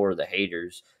ignore the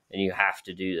haters. And you have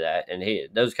to do that. And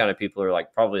those kind of people are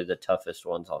like probably the toughest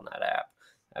ones on that app.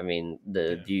 I mean,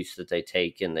 the abuse that they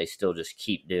take, and they still just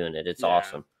keep doing it. It's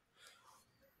awesome.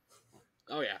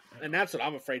 Oh yeah, and that's what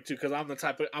I'm afraid too, because I'm the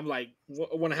type of I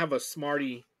want to have a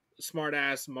smart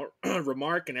ass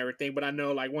remark and everything, but I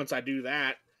know like once I do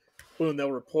that, boom,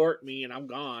 they'll report me and I'm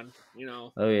gone.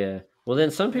 Oh yeah. Well,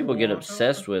 then some people get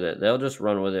obsessed with it. They'll just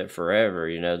run with it forever.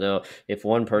 If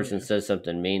one person says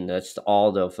something mean, that's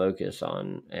all they'll focus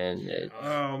on. And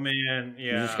oh man, yeah,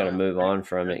 you just got to move on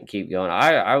from it and keep going.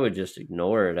 I would just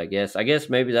ignore it. I guess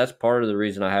maybe that's part of the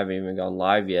reason I haven't even gone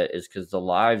live yet, is because the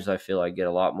lives I feel like get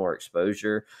a lot more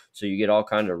exposure. So you get all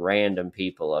kind of random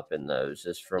people up in those,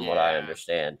 is from what I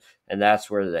understand, and that's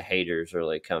where the haters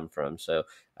really come from. So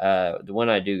when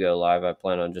I do go live, I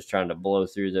plan on just trying to blow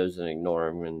through those and ignore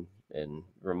them and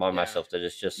remind myself that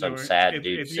it's just some sad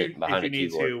dude sitting behind a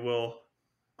keyboard.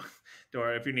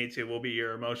 If you need to, we'll be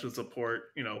your emotional support,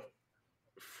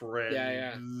 friends.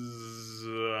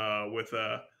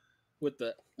 With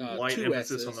the light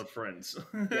emphasis on the friends.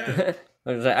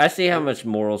 I see how much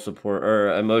moral support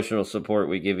or emotional support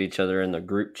we give each other in the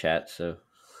group chat. So,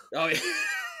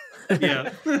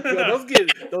 yeah, those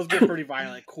get pretty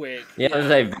violent quick. Yeah, there's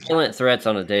like violent threats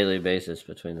on a daily basis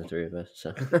between the 3 of us.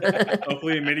 So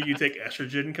hopefully, admitting you take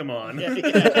estrogen. Come on. Yeah,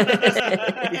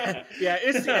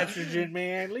 it's the estrogen,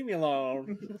 man. Leave me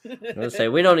alone. I would say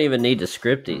we don't even need to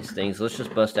script these things. Let's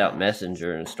just bust out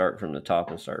Messenger and start from the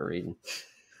top and start reading.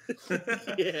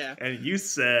 Yeah. And you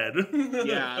said,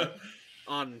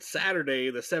 on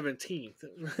Saturday the 17th.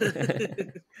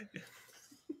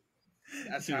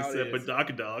 That's how it is.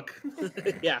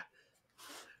 But yeah.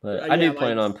 But I do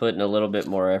plan on putting a little bit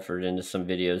more effort into some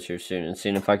videos here soon and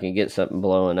seeing if I can get something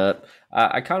blowing up.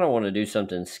 I kind of want to do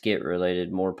something skit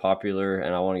related, more popular,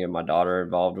 and I want to get my daughter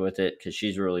involved with it because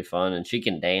she's really fun and she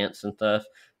can dance and stuff.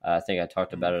 I think I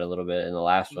talked about it a little bit in the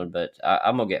last one, but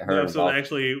I'm gonna get her involved. So it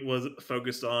actually was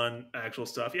focused on actual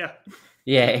stuff. Yeah.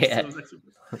 Yeah.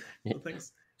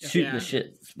 Thanks. Shooting the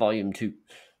Shit, Volume 2.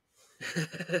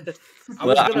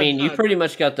 Well, I mean, you pretty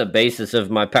much got the basis of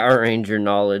my Power Ranger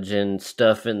knowledge and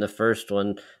stuff in the first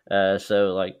one.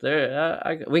 So, like,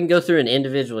 we can go through and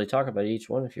individually talk about each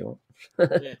one if you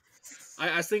want.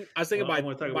 I think Well, I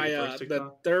wanna talk about by your first the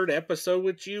TikTok. third episode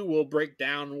with you, we'll break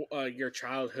down your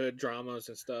childhood dramas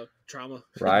and stuff. Trauma.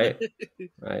 Right.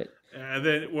 And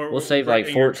then We'll save like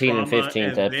and your 14 and trauma, 15th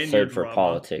and then your episode for drama.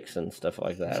 politics and stuff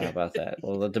like that. How about that?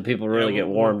 We'll let the people really get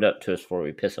we'll- warmed up to us before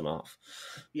we piss them off.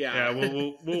 Yeah. Yeah,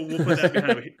 we'll put that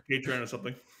behind a Patreon or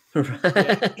something.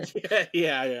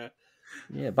 Yeah.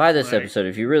 Yeah, buy this Like- episode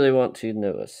if you really want to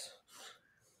know us.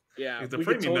 Yeah. It's a we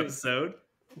could premium totally- episode.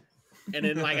 And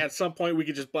then, like, at some point, we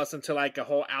could just bust into, like, a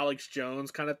whole Alex Jones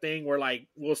kind of thing where, like,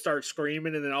 we'll start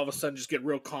screaming and then all of a sudden just get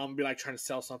real calm and be, like, trying to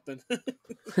sell something.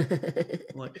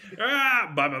 Like,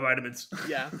 buy my vitamins.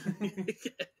 Yeah.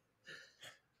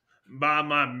 Buy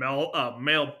my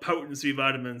male potency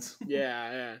vitamins.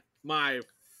 Yeah. My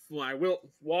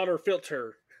water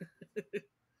filter.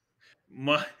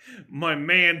 My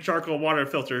man charcoal water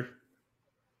filter.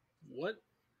 What?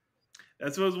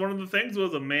 That's what was one of the things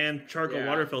was a man charcoal Yeah.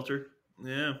 water filter.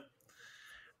 Yeah.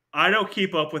 I don't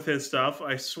keep up with his stuff.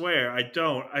 I swear I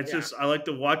don't. I like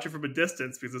to watch it from a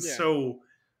distance because it's Yeah.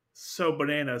 so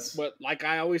bananas. But like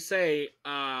I always say,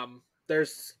 if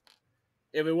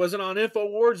it wasn't on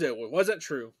InfoWars, it wasn't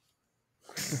true.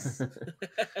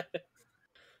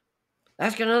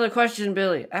 Ask another question,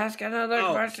 Billy. Ask another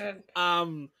Oh. question.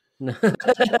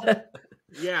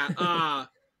 Yeah.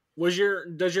 Does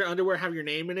your underwear have your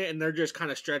name in it, and they're just kind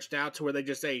of stretched out to where they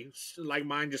just say, like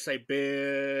mine, just say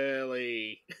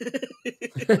Billy?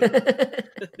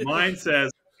 Mine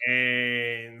says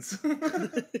Ains.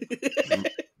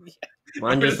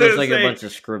 Mine just Or looks does it like a say bunch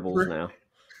of scribbles now.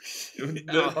 Shit.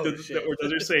 Or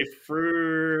does it say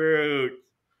fruit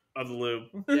of the lube?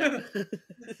 Yeah.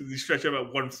 You stretch out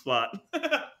at one spot.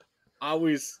 I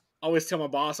always tell my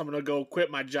boss I'm gonna go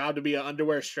quit my job to be an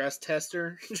underwear stress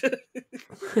tester.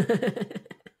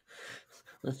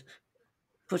 Let's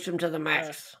push him to the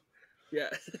max. Yeah.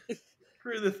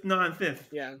 For the 9/5.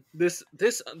 Yeah, this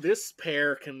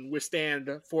pair can withstand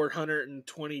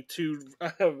 422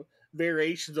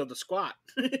 variations of the squat.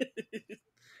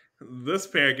 This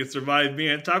pair can survive me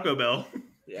at Taco Bell.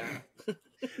 Yeah,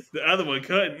 The other one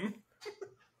couldn't.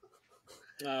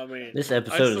 I mean, This I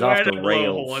episode is swear off I the didn't blow a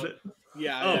hole rails. in it.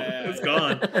 yeah, Oh, yeah, it's yeah.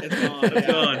 gone. It's gone. It's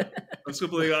yeah. gone. I'm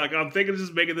simply like I'm thinking of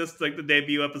just making this like the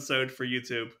debut episode for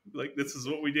YouTube. Like this is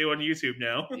what we do on YouTube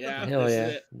now. Yeah, Hell this yeah.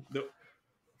 is it. No.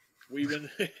 We've been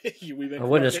I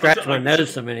wouldn't have scratched my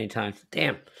nose so many times.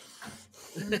 Damn.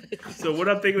 So what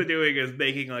I'm thinking of doing is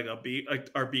making like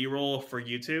our B-roll for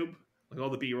YouTube, like all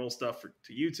the B-roll stuff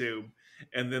to YouTube,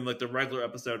 and then like the regular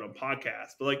episode on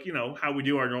podcast. But like how we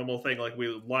do our normal thing, like we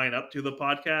line up to the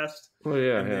podcast, Oh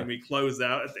yeah, and then we close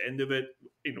out at the end of it,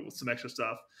 with some extra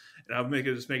stuff. And I'll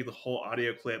just make the whole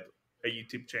audio clip a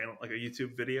YouTube channel, like a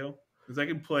YouTube video, because I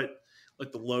can put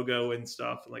like the logo and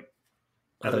stuff, and like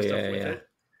other stuff with it.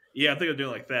 Yeah, I think I'm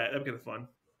doing like that. That'd be kind of fun.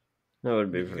 That would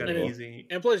be Kind pretty of cool. easy.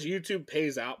 And plus, YouTube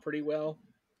pays out pretty well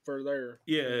for their.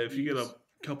 Yeah, if you get a views.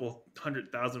 couple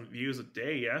 100,000 views a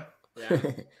day, yeah. Yeah.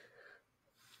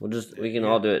 We can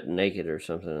all do it naked or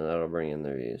something, and that'll bring in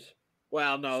their views.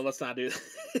 Well, no, let's not do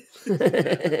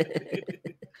that.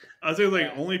 I was saying, like,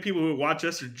 Yeah. only people who watch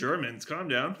us are Germans. Calm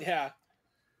down. Yeah.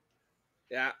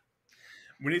 Yeah.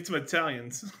 We need some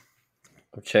Italians.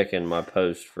 I'm checking my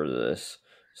post for this.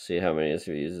 See how many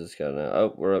views it's got now.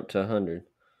 Oh, we're up to 100.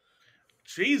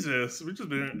 Jesus, we've just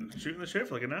been shooting the shit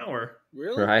for like an hour.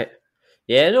 Really? Right?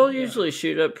 Yeah, it'll Yeah. usually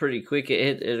shoot up pretty quick.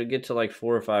 It'll get to like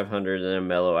 400 or 500 and then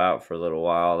mellow out for a little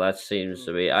while. That seems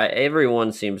to be.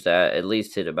 Everyone seems to at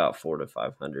least hit about 400 to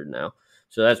 500 now.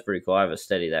 So that's pretty cool. I have a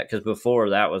steady that because before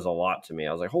that was a lot to me.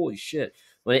 I was like, holy shit.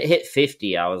 When it hit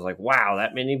 50, I was like, wow,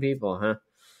 that many people, huh?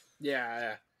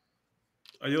 Yeah.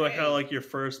 I do like how like your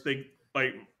first big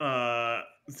like Zero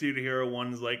to Hero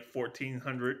one is like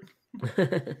 1,400.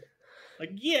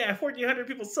 Like 1,400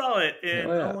 people saw it, and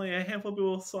Oh, yeah. only a handful of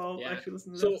people saw Yeah. actually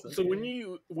listen to the So episode.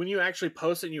 so when you actually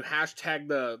post it and you hashtag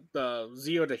the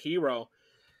Zeo to Hero,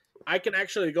 I can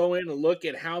actually go in and look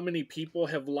at how many people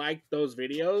have liked those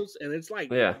videos, and it's like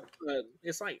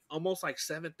it's like almost like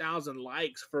 7,000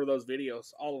 likes for those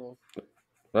videos, all of them.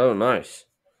 Oh, nice.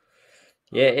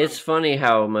 Yeah, it's funny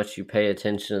how much you pay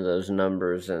attention to those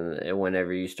numbers and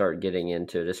whenever you start getting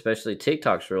into it, especially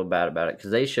TikTok's real bad about it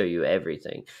because they show you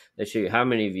everything. They show you how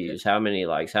many views, how many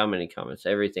likes, how many comments,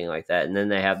 everything like that. And then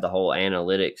they have the whole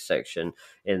analytics section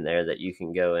in there that you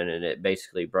can go in and it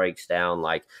basically breaks down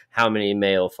like how many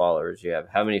male followers you have,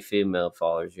 how many female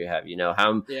followers you have,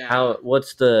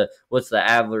 what's the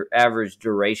average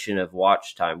duration of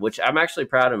watch time, which I'm actually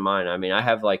proud of mine. I mean, I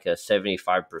have like a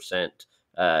 75%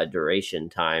 duration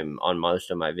time on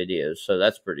most of my videos, so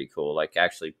that's pretty cool. Like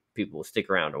actually people will stick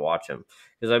around to watch them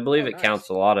because I believe it nice. counts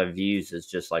a lot of views as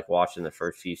just like watching the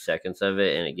first few seconds of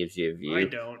it, and it gives you a view. I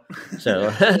don't.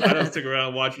 So I don't stick around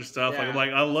and watch your stuff. Yeah.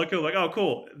 Like I look at like, oh,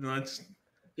 cool. And that's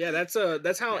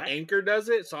that's how Yeah. Anchor does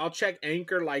it. So I'll check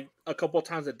Anchor like a couple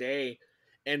times a day,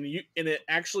 and it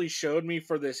actually showed me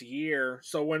for this year.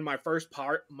 So when my first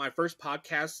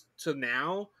podcast to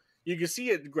now, you can see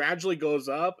it gradually goes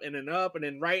up, and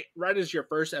then right as your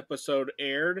first episode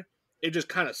aired, it just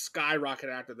kind of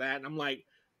skyrocketed after that. And I'm like,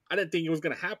 I didn't think it was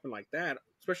gonna happen like that,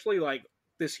 especially like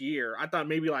this year. I thought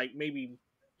maybe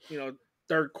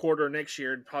third quarter next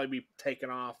year it'd probably be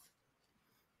taken off.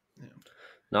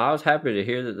 No, I was happy to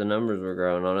hear that the numbers were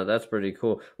growing on it. That's pretty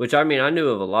cool. Which, I mean, I knew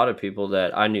of a lot of people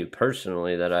that I knew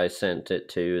personally that I sent it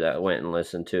to that went and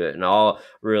listened to it, and all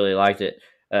really liked it.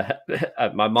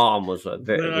 My mom was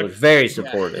very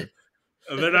supportive.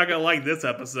 They're not gonna like this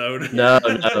episode. No,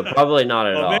 probably not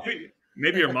at all.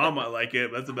 Maybe your mom might like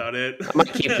it. That's about it. I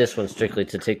might keep this one strictly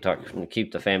to TikTok and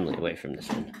keep the family away from this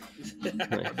one.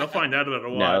 They'll find out about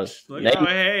it. Watch. No, Like,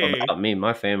 hey, about me.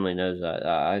 My family knows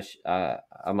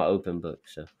I'm an open book,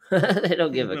 so they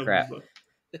don't give a crap.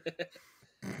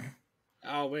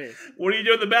 Oh wait, what do you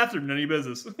do in the bathroom? None of your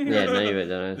business. Yeah, none of it.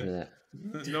 Don't answer that.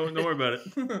 Don't worry about it.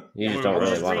 You just don't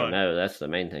really want to know. That's the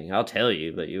main thing. I'll tell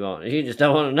you, but you won't. You just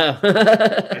don't want to know.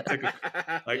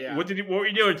 What were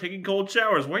you doing? Taking cold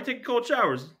showers? Why are you taking cold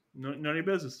showers? None of your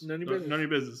business. None of your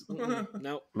business.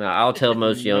 Nope. Now, I'll tell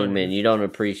most young men, you don't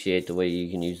appreciate the way you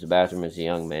can use the bathroom as a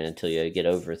young man until you get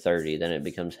over 30. Then it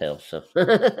becomes hell. So,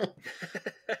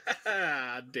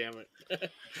 damn it.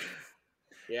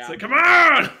 Yeah. It's like, come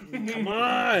on!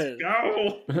 Let's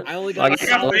go! I only got things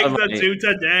to do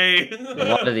today. A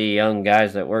lot of the young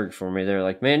guys that work for me, they're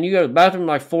like, man, you go to the bathroom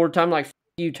like 4 times, like,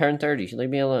 you turn 30. You leave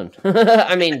me alone.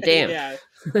 I mean, damn. Yeah.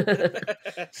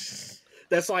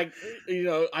 That's like,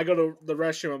 I go to the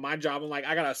restroom at my job. I'm like,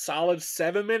 I got a solid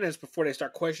 7 minutes before they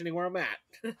start questioning where I'm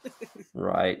at.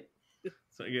 Right.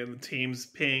 So again, the team's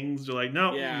pings. They're like,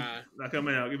 no, not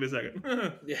coming out. Give me a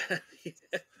second. Yeah.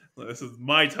 Well, this is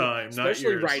my time,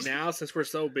 especially not yours. right now since we're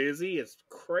so busy. It's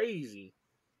crazy.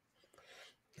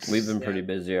 We've been pretty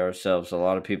busy ourselves. A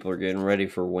lot of people are getting ready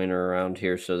for winter around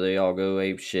here, so they all go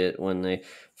ape shit when they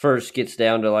first gets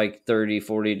down to like 30,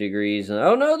 40 degrees. And,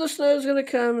 oh, no, the snow's going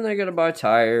to come, and they're going to buy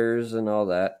tires and all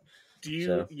that.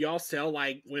 Do y'all sell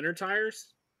like winter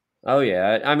tires? Oh,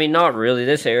 yeah. I mean, not really.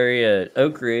 This area,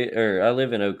 Oak Ridge, or I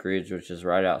live in Oak Ridge, which is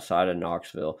right outside of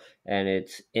Knoxville, and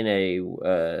it's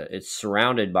it's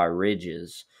surrounded by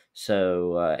ridges.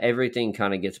 So everything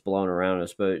kind of gets blown around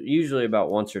us. But usually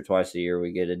about once or twice a year,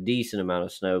 we get a decent amount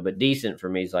of snow. But decent for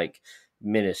me is like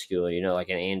minuscule, like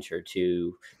an inch or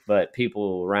two. But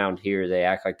people around here, they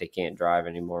act like they can't drive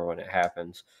anymore when it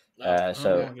happens. I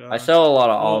sell a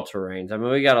lot of all-terrains. I mean,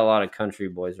 we got a lot of country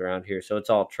boys around here, so it's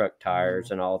all truck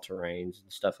tires and all-terrains and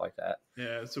stuff like that.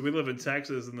 Yeah, so we live in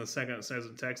Texas, and the second it says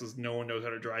in Texas, no one knows how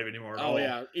to drive anymore at all.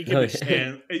 Yeah.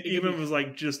 And even if it was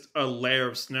like just a layer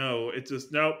of snow, it's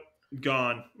just, nope,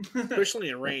 gone. Especially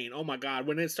in rain. Oh, my God.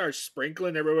 When it starts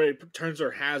sprinkling, everybody turns their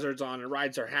hazards on and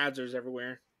rides their hazards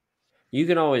everywhere. You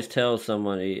can always tell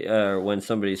somebody when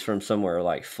somebody's from somewhere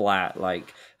like flat,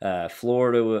 like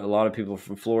Florida. A lot of people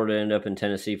from Florida end up in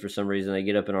Tennessee for some reason. They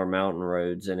get up in our mountain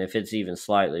roads, and if it's even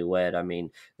slightly wet, I mean,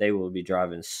 they will be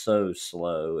driving so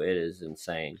slow. It is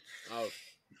insane. Oh,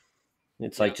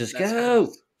 it's like, just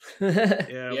go.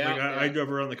 I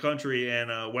drove around the country,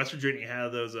 and West Virginia had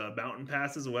those mountain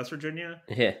passes in West Virginia.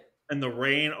 Yeah. And the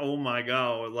rain, oh my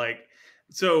God,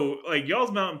 So,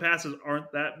 y'all's mountain passes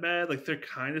aren't that bad. They're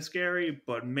kind of scary,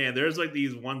 but man, there's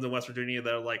these ones in West Virginia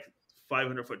that are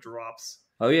 500-foot drops.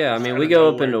 Oh yeah, I mean, we go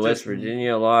up into West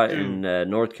Virginia a lot, and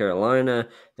North Carolina,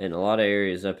 and a lot of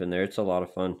areas up in there. It's a lot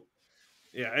of fun.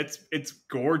 Yeah, it's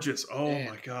gorgeous. Oh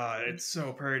my God, it's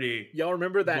so pretty. Y'all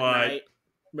remember that night?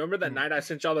 Remember that night I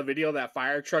sent y'all the video of that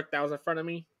fire truck that was in front of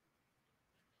me?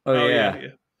 Oh yeah.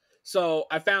 So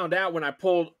I found out when I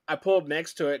pulled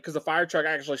next to it because the fire truck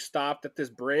actually stopped at this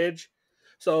bridge.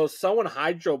 So someone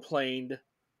hydroplaned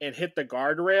and hit the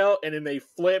guardrail, and then they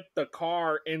flipped the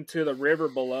car into the river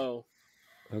below.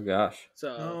 Oh gosh!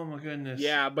 So oh my goodness!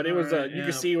 Yeah, but it was you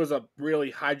can see it was a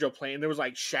really hydroplane. There was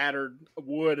shattered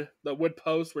wood. The wood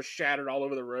post was shattered all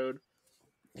over the road.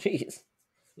 Jeez.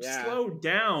 Yeah. Slow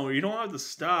down. You don't have to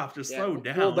stop. Just slow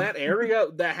down. Well, that area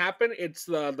that happened, it's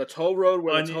the toll road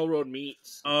where the toll road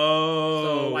meets.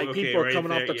 Oh, so people are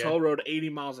coming off the toll road 80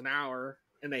 miles an hour,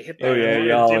 and they hit that. Oh yeah,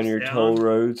 y'all on your toll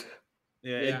roads.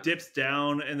 Yeah, it dips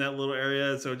down in that little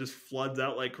area, so it just floods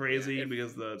out like crazy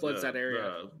because the that area.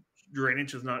 The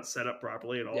drainage is not set up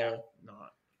properly at all.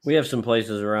 We have some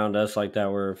places around us like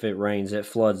that where if it rains, it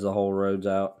floods the whole roads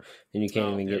out, and you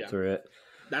can't even get through it.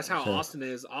 That's how Austin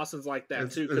is. Austin's like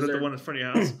that too. Is that the one in front of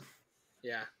your house?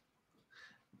 Yeah.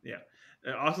 Yeah.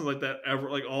 Austin's like that.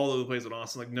 Like all of the places in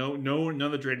Austin, like none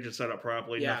of the drainage is set up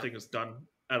properly. Yeah. Nothing is done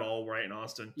at all right in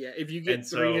Austin. Yeah. If you get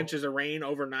 3 inches of rain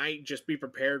overnight, just be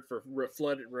prepared for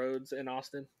flooded roads in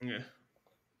Austin. Yeah.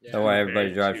 That's why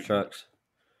everybody drives trucks.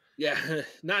 Yeah,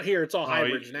 not here. It's all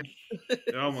hybrids now.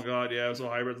 Oh my god, yeah, it's all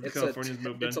hybrids. The Californians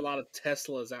moved in. It's a lot of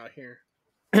Teslas out here.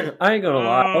 I ain't gonna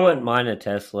lie, I wouldn't mind a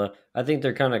Tesla. I think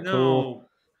they're kind of cool,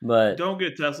 but don't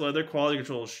get Tesla. Their quality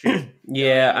control is shit.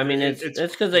 Yeah, I mean it's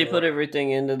because they put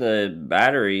everything into the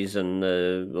batteries and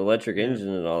the electric engine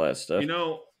and all that stuff. You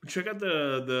know, check out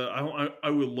I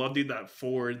would love to do that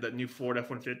new Ford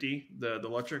F-150, the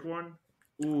electric one.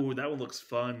 Ooh, that one looks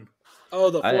fun.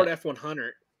 Oh, the Ford F-100.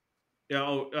 Yeah.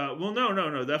 Well,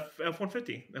 no. The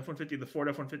F-150, the Ford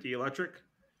F-150 electric.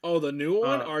 Oh, the new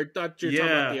one? Or I thought you were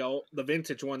talking about the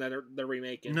vintage one that they're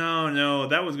remaking. No,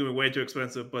 that was going to be way too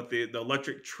expensive. But the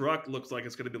electric truck looks like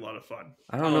it's going to be a lot of fun.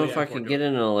 I don't know if I can get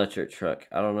in an electric truck.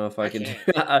 I don't know if I can.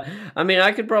 I mean,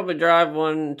 I could probably drive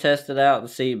one, test it out, and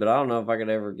see. But I don't know if I could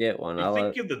ever get one. I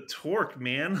think you have the torque,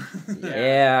 man.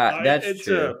 Yeah, that's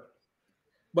true.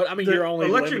 But I mean, you're only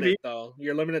limited though.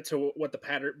 You're limited to what the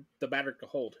battery can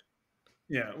hold.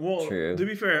 Yeah, well, True. To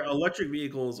be fair, electric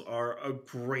vehicles are a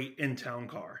great in-town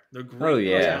car. They're great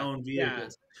in-town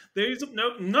vehicles. Yeah. There's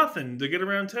nothing to get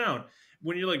around town.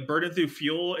 When you're like burning through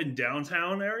fuel in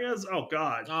downtown areas, oh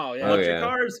god. Oh yeah. Electric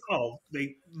cars,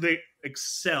 they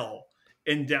excel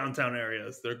in downtown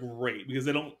areas. They're great because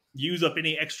they don't use up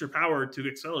any extra power to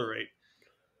accelerate.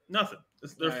 Nothing.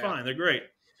 They're fine. They're great.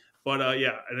 But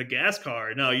in a gas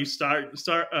car, no, you start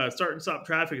and stop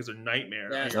traffic is a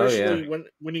nightmare. Yeah, especially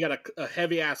when you got a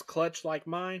heavy ass clutch like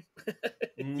mine.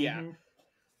 Yeah,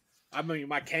 I mean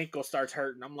my cankle starts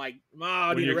hurting. I'm like,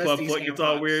 when your club foot gets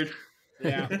all weird.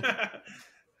 Yeah.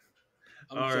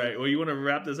 All right. Well, you want to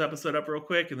wrap this episode up real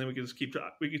quick, and then we can just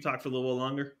we can talk for a little while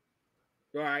longer.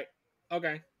 All right.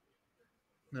 Okay.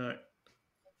 All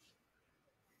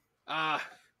right.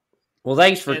 Well,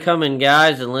 thanks for coming,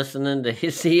 guys, and listening to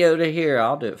CO to Here.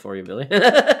 I'll do it for you, Billy.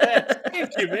 Thank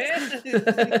you, man.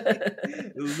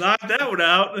 Knock that one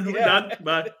out.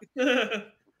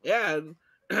 Yeah.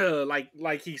 Yeah,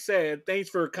 like he said, thanks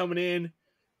for coming in,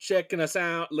 checking us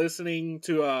out, listening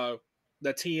to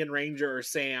the T and Ranger or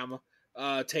Sam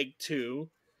take 2,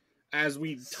 as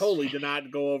we totally did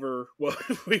not go over what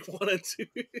we wanted to.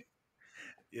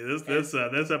 Yeah,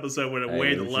 this episode went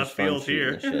way to left field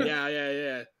here.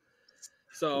 Yeah.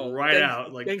 So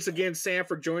thanks again, Sam,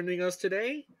 for joining us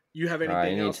today. You have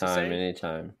anything else to say?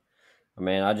 Anytime.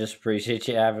 Man, I just appreciate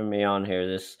you having me on here.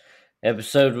 This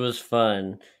episode was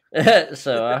fun.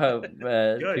 So I hope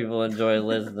people enjoy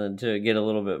listening to it, get a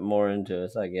little bit more into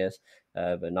us, I guess.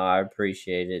 But no, I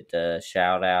appreciate it.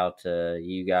 Shout out to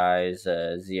you guys,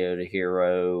 Zeo to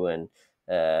Hero, and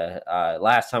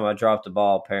last time I dropped the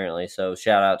ball apparently. So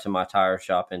shout out to my tire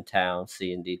shop in town,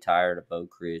 C&D Tire of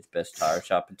Oak Ridge, best tire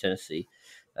shop in Tennessee.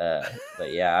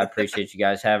 But yeah, I appreciate you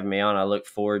guys having me on. I look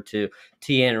forward to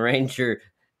TN Ranger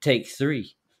Take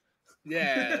 3.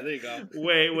 Yeah, there you go.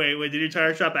 Wait. Did your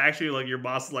tire shop actually, like, your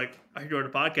boss is like, I heard a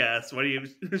podcast. Why do you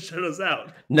shut us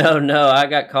out? No. I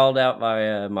got called out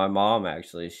by my mom,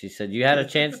 actually. She said, you had a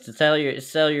chance to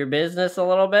sell your business a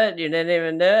little bit. You didn't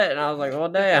even do it. And I was like, well,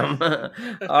 damn.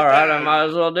 All right, I might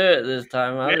as well do it this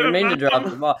time. I didn't mean to drop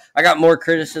the ball. I got more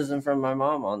criticism from my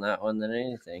mom on that one than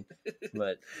anything.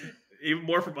 But even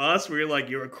more from us, where you're like,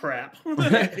 you're a crap.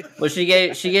 Well, she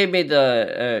gave me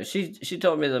the she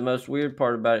told me the most weird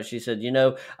part about it. She said,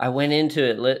 I went into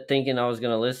it thinking I was going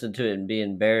to listen to it and be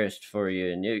embarrassed for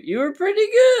you, and you were pretty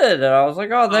good. And I was like,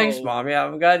 oh, thanks, Mom. Yeah,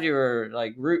 I'm glad you were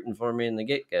like rooting for me in the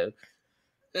get go.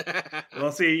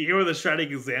 Well, see, you were the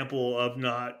shining example of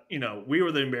not, we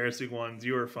were the embarrassing ones.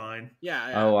 You were fine.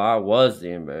 Yeah. Oh, I was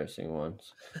the embarrassing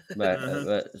ones.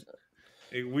 But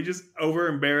we just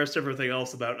over-embarrassed everything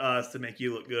else about us to make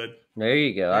you look good. There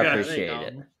you go. I appreciate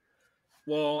it.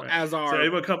 Well, right. So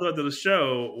anyone comes up to the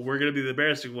show, we're going to be the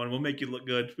embarrassing one. We'll make you look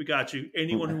good. We got you.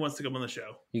 Anyone who wants to come on the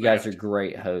show. You guys are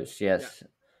great hosts. Yes. Yeah.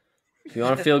 If you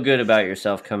want to feel good about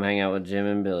yourself, come hang out with Jim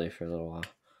and Billy for a little while.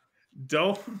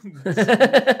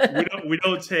 We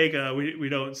don't take dang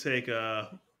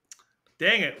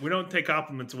it, we don't take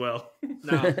compliments well.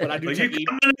 No, but I do take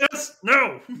us?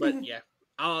 No. But yeah.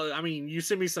 I mean, you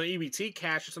send me some EBT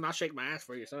cash, and I'll shake my ass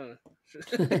for you, son.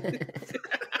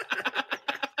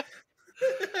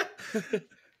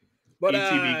 But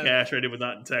ETB cash ready, but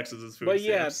not in Texas. Is food but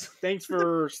stamps. Thanks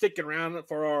for sticking around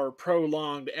for our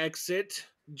prolonged exit,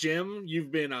 Jim.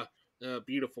 You've been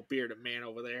Beautiful bearded man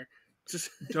over there. Just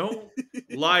Don't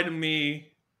lie to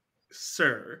me,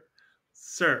 sir.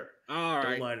 Sir. all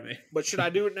Don't right. lie to me. But should I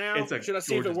do it now? It's a Should I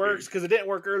see if it gorgeous works? beard. Because it didn't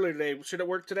work earlier today. Should it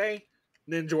work today?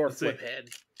 Ninja or Let's see. Fliphead?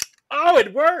 Oh,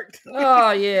 it worked!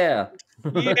 Oh yeah.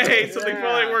 Yay! Something Yeah.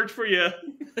 finally worked for you.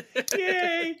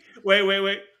 Yay!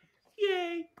 Wait.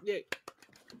 Yay! Yeah.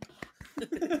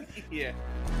 Yeah.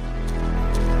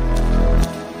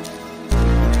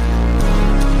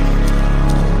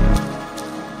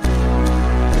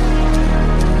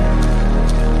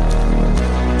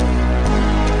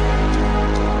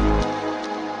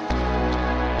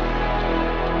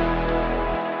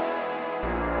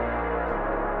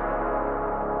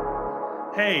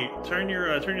 Hey, turn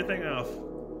your thing off.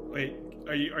 Wait,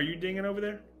 are you dinging over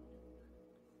there?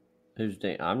 Who's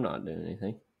doing? I'm not doing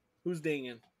anything. Who's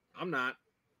dinging? I'm not.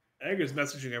 Edgar's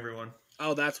messaging everyone.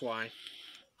 Oh, that's why.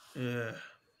 Ugh.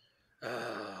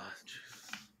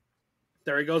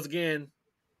 There he goes again.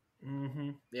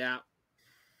 Mm-hmm. Yeah.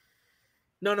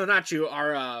 No, not you.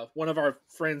 Our one of our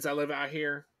friends that live out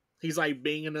here. He's like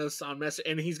binging us on message,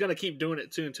 and he's gonna keep doing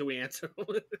it too until we answer.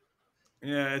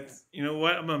 Yeah, it's, you know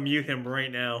what? I'm gonna mute him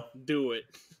right now. Do it.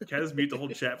 Can I just mute the whole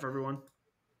chat for everyone?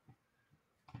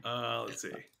 Let's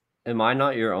see. Am I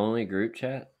not your only group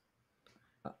chat?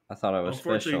 I thought I was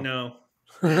Unfortunately, special.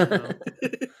 no.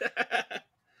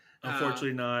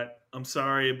 Unfortunately, not. I'm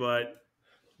sorry, but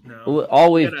no.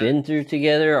 All we've Gonna- been through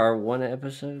together are one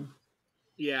episode.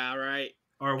 Yeah, right.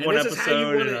 Our And one this is how you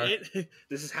episode. want and our- to.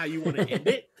 This is how you want to end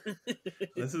it.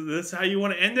 This is how you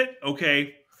want to end it?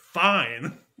 Okay,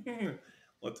 fine.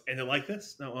 Let's end it like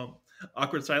this. No,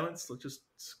 awkward silence. Let's just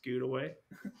scoot away.